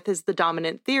monomyth is the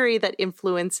dominant theory that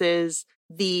influences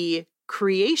the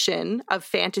creation of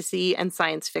fantasy and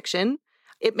science fiction,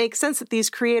 it makes sense that these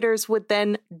creators would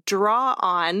then draw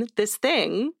on this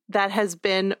thing that has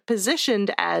been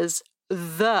positioned as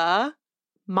the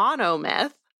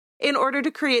monomyth in order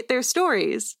to create their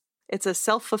stories. It's a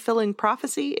self-fulfilling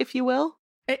prophecy, if you will.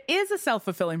 It is a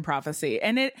self-fulfilling prophecy,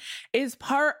 and it is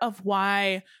part of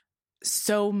why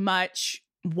so much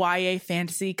YA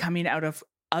fantasy coming out of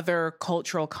other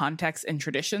cultural contexts and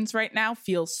traditions right now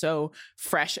feels so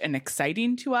fresh and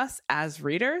exciting to us as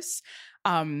readers.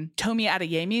 Tomi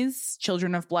Adeyemi's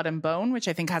Children of Blood and Bone, which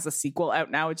I think has a sequel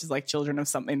out now, which is like Children of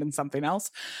Something and Something Else,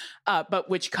 but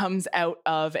which comes out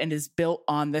of and is built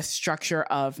on this structure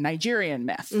of Nigerian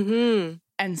myth.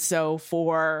 And so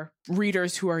for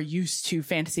readers who are used to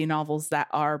fantasy novels that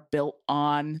are built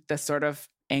on the sort of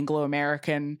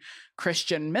Anglo-American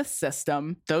Christian myth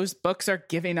system, those books are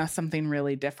giving us something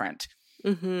really different.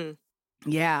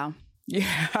 Yeah.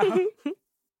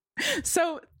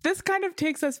 So this kind of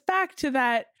takes us back to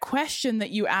that question that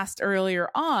you asked earlier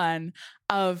on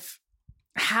of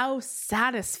how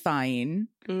satisfying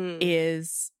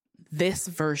is this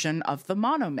version of the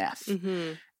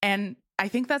monomyth? And I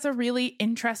think that's a really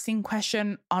interesting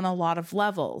question on a lot of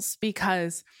levels,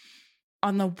 because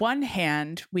on the one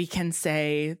hand, we can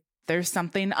say there's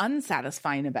something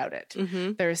unsatisfying about it.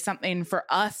 There's something for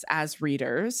us as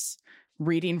readers,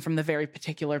 reading from the very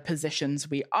particular positions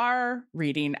we are,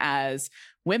 reading as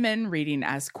women, reading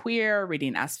as queer,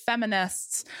 reading as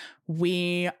feminists.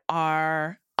 We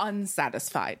are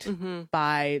unsatisfied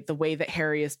by the way that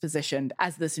Harry is positioned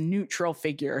as this neutral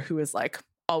figure who is like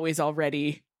always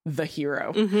already the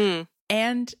hero.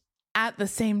 And at the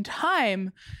same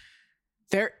time,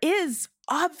 there is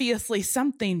obviously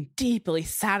something deeply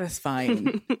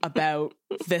satisfying about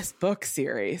this book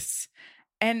series.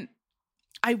 And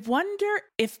I wonder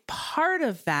if part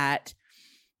of that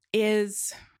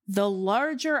is the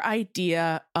larger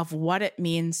idea of what it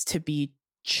means to be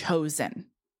chosen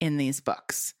in these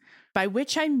books. By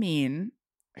which I mean,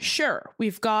 sure,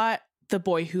 we've got the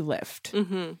boy who lived.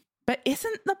 Mm-hmm. But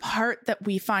isn't the part that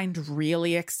we find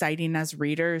really exciting as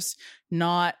readers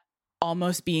not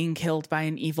almost being killed by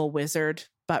an evil wizard,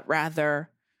 but rather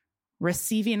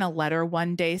receiving a letter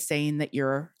one day saying that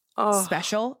you're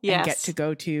special and get to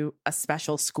go to a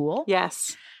special school?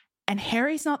 Yes. And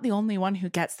Harry's not the only one who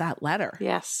gets that letter.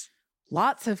 Yes.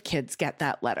 Lots of kids get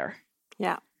that letter.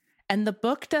 Yeah. And the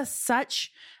book does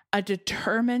such a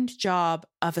determined job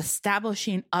of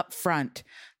establishing up front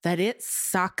that it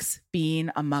sucks being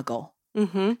a muggle.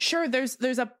 Mm-hmm. Sure, there's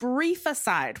a brief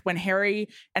aside when Harry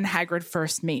and Hagrid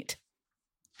first meet,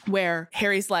 where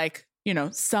Harry's like, you know,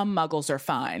 some muggles are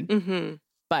fine, Mm-hmm.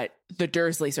 but the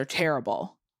Dursleys are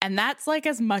terrible. And that's like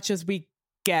as much as we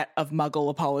get of muggle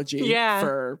apology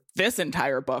for this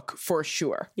entire book, for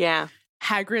sure. Yeah.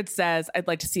 Hagrid says, "I'd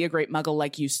like to see a great muggle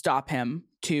like you stop him,"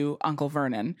 to Uncle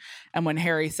Vernon. And when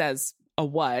Harry says, "A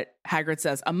what?" Hagrid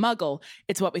says, "A muggle.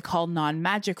 It's what we call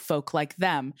non-magic folk like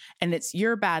them. And it's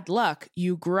your bad luck.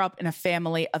 You grew up in a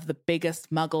family of the biggest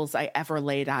muggles I ever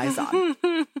laid eyes on."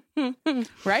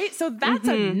 Right? So that's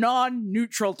a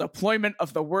non-neutral deployment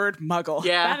of the word muggle.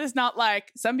 Yeah. That is not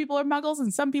like some people are muggles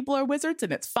and some people are wizards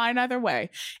and it's fine either way.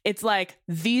 It's like,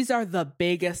 these are the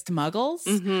biggest muggles.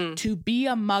 Mm-hmm. To be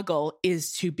a muggle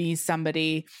is to be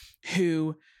somebody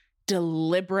who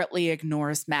deliberately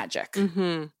ignores magic,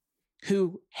 Mm-hmm.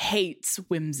 who hates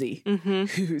whimsy, Mm-hmm.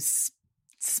 who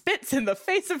spits in the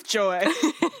face of joy.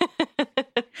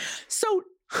 So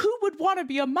who would want to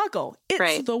be a muggle? It's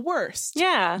Right. the worst.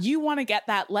 Yeah. You want to get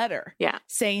that letter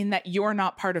saying that you're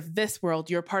not part of this world,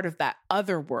 you're part of that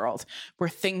other world where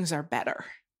things are better.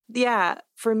 Yeah.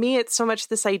 For me, it's so much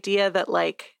this idea that,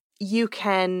 like, you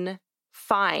can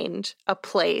find a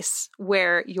place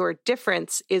where your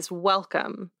difference is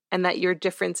welcome and that your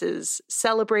difference is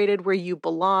celebrated, where you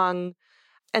belong.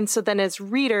 And so then as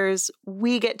readers,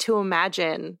 we get to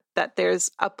imagine that there's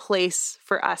a place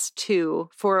for us too,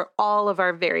 for all of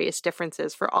our various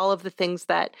differences, for all of the things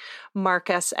that mark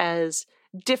us as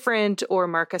different or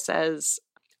mark us as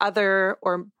other,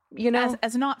 or, you know,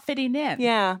 As not fitting in.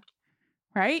 yeah.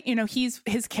 Right? You know, his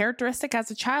characteristic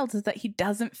as a child is that he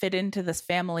doesn't fit into this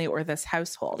family or this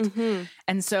household. Mm-hmm.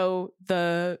 And so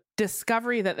the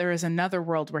discovery that there is another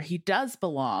world where he does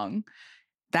belong,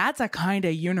 that's a kind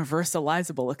of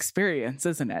universalizable experience,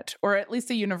 isn't it? Or at least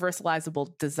a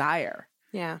universalizable desire.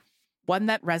 Yeah. One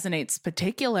that resonates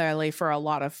particularly for a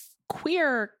lot of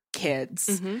queer kids,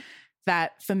 Mm-hmm.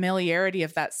 that familiarity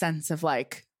of that sense of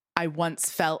like, I once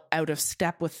felt out of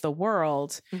step with the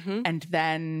world. Mm-hmm. And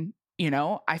then, you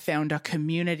know, I found a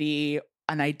community,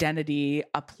 an identity,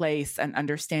 a place, an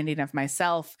understanding of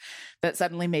myself that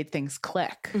suddenly made things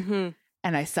click. Mm-hmm.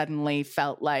 And I suddenly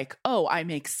felt like, oh, I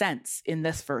make sense in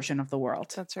this version of the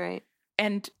world. That's right.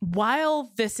 And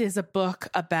while this is a book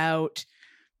about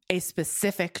a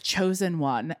specific chosen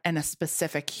one and a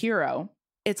specific hero,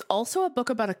 it's also a book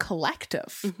about a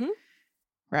collective, Mm-hmm.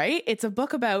 right? It's a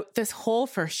book about this whole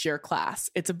first year class.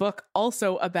 It's a book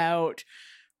also about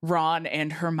Ron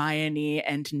and Hermione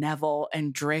and Neville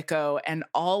and Draco and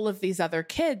all of these other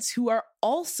kids who are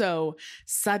also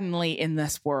suddenly in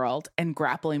this world and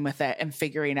grappling with it and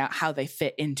figuring out how they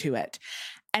fit into it.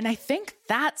 And I think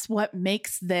that's what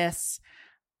makes this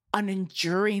an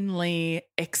enduringly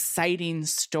exciting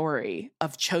story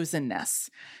of chosenness,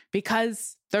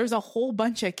 because there's a whole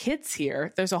bunch of kids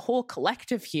here. There's a whole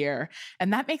collective here.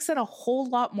 And that makes it a whole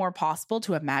lot more possible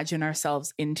to imagine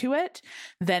ourselves into it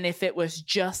than if it was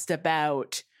just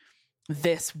about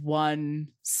this one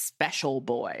special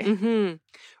boy. Mm-hmm.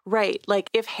 Right. Like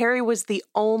if Harry was the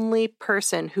only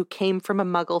person who came from a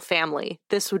Muggle family,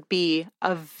 this would be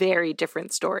a very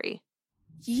different story.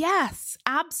 Yes,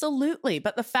 absolutely.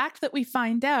 But the fact that we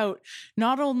find out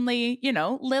not only, you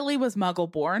know, Lily was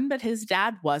Muggle born, but his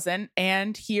dad wasn't.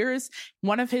 And here's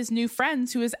one of his new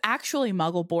friends who is actually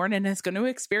Muggle born and is going to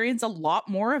experience a lot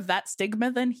more of that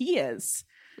stigma than he is.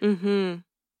 Mm-hmm.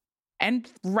 And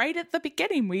right at the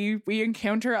beginning, we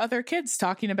encounter other kids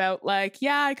talking about like,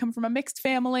 yeah, I come from a mixed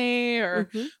family, or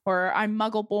Mm-hmm. or I'm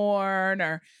Muggle born,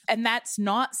 and that's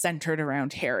not centered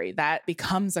around Harry. That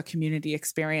becomes a community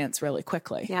experience really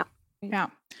quickly. Yeah. Yeah.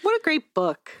 What a great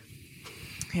book.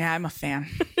 Yeah, I'm a fan.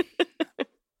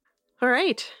 All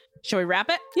right. Shall we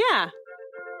wrap it? Yeah.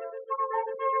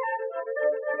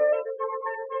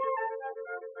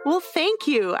 Well, thank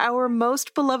you, our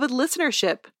most beloved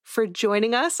listenership, for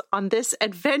joining us on this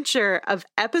adventure of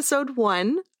episode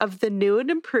 1 of the new and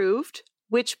improved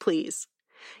Witch Please.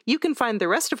 You can find the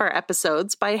rest of our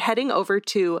episodes by heading over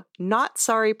to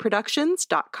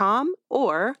notsorryproductions.com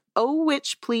or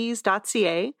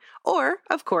ohwitchplease.ca, or,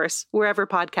 of course, wherever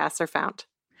podcasts are found.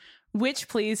 Witch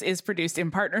Please is produced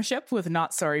in partnership with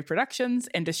Not Sorry Productions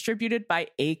and distributed by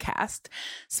Acast.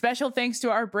 Special thanks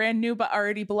to our brand new but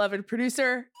already beloved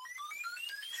producer.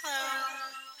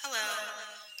 Hello.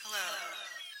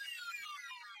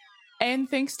 And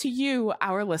thanks to you,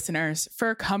 our listeners,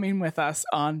 for coming with us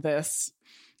on this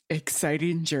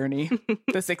exciting journey,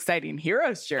 this exciting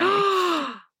hero's journey.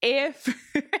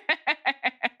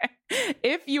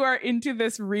 If you are into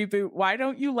this reboot, why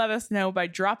don't you let us know by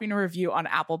dropping a review on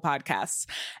Apple Podcasts?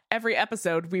 Every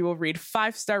episode, we will read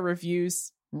 5-star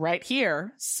reviews right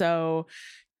here. So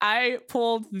I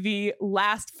pulled the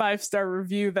last 5-star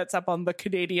review that's up on the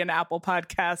Canadian Apple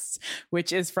Podcasts,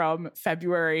 which is from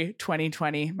February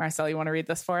 2020. Marcel, you want to read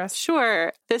this for us?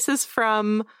 Sure. This is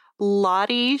from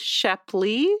Lottie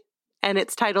Shepley, and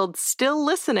it's titled Still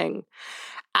Listening.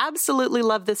 Absolutely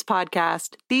love this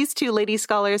podcast. These two lady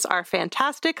scholars are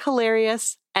fantastic,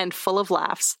 hilarious, and full of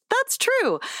laughs. That's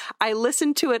true. I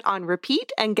listen to it on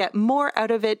repeat and get more out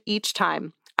of it each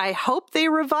time. I hope they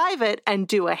revive it and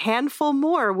do a handful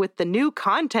more with the new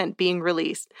content being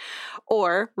released.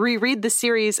 Or reread the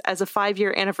series as a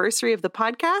 5-year anniversary of the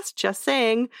podcast. Just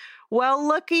saying. Well,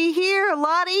 looky here,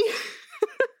 Lottie.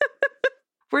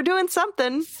 We're doing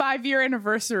something. 5-year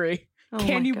anniversary. Oh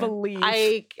Can you God. believe?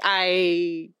 I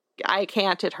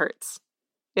can't. It hurts.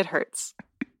 It hurts.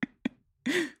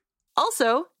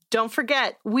 Also, don't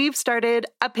forget, we've started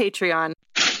a Patreon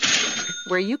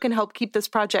where you can help keep this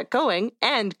project going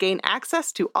and gain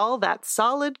access to all that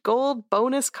solid gold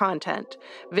bonus content.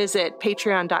 Visit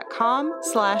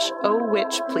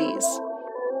patreon.com/ohwitchplease.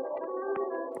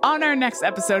 On our next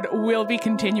episode, we'll be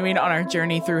continuing on our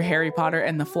journey through Harry Potter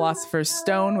and the Philosopher's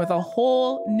Stone with a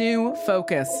whole new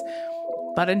focus.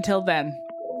 But until then,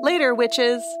 Later,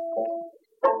 witches.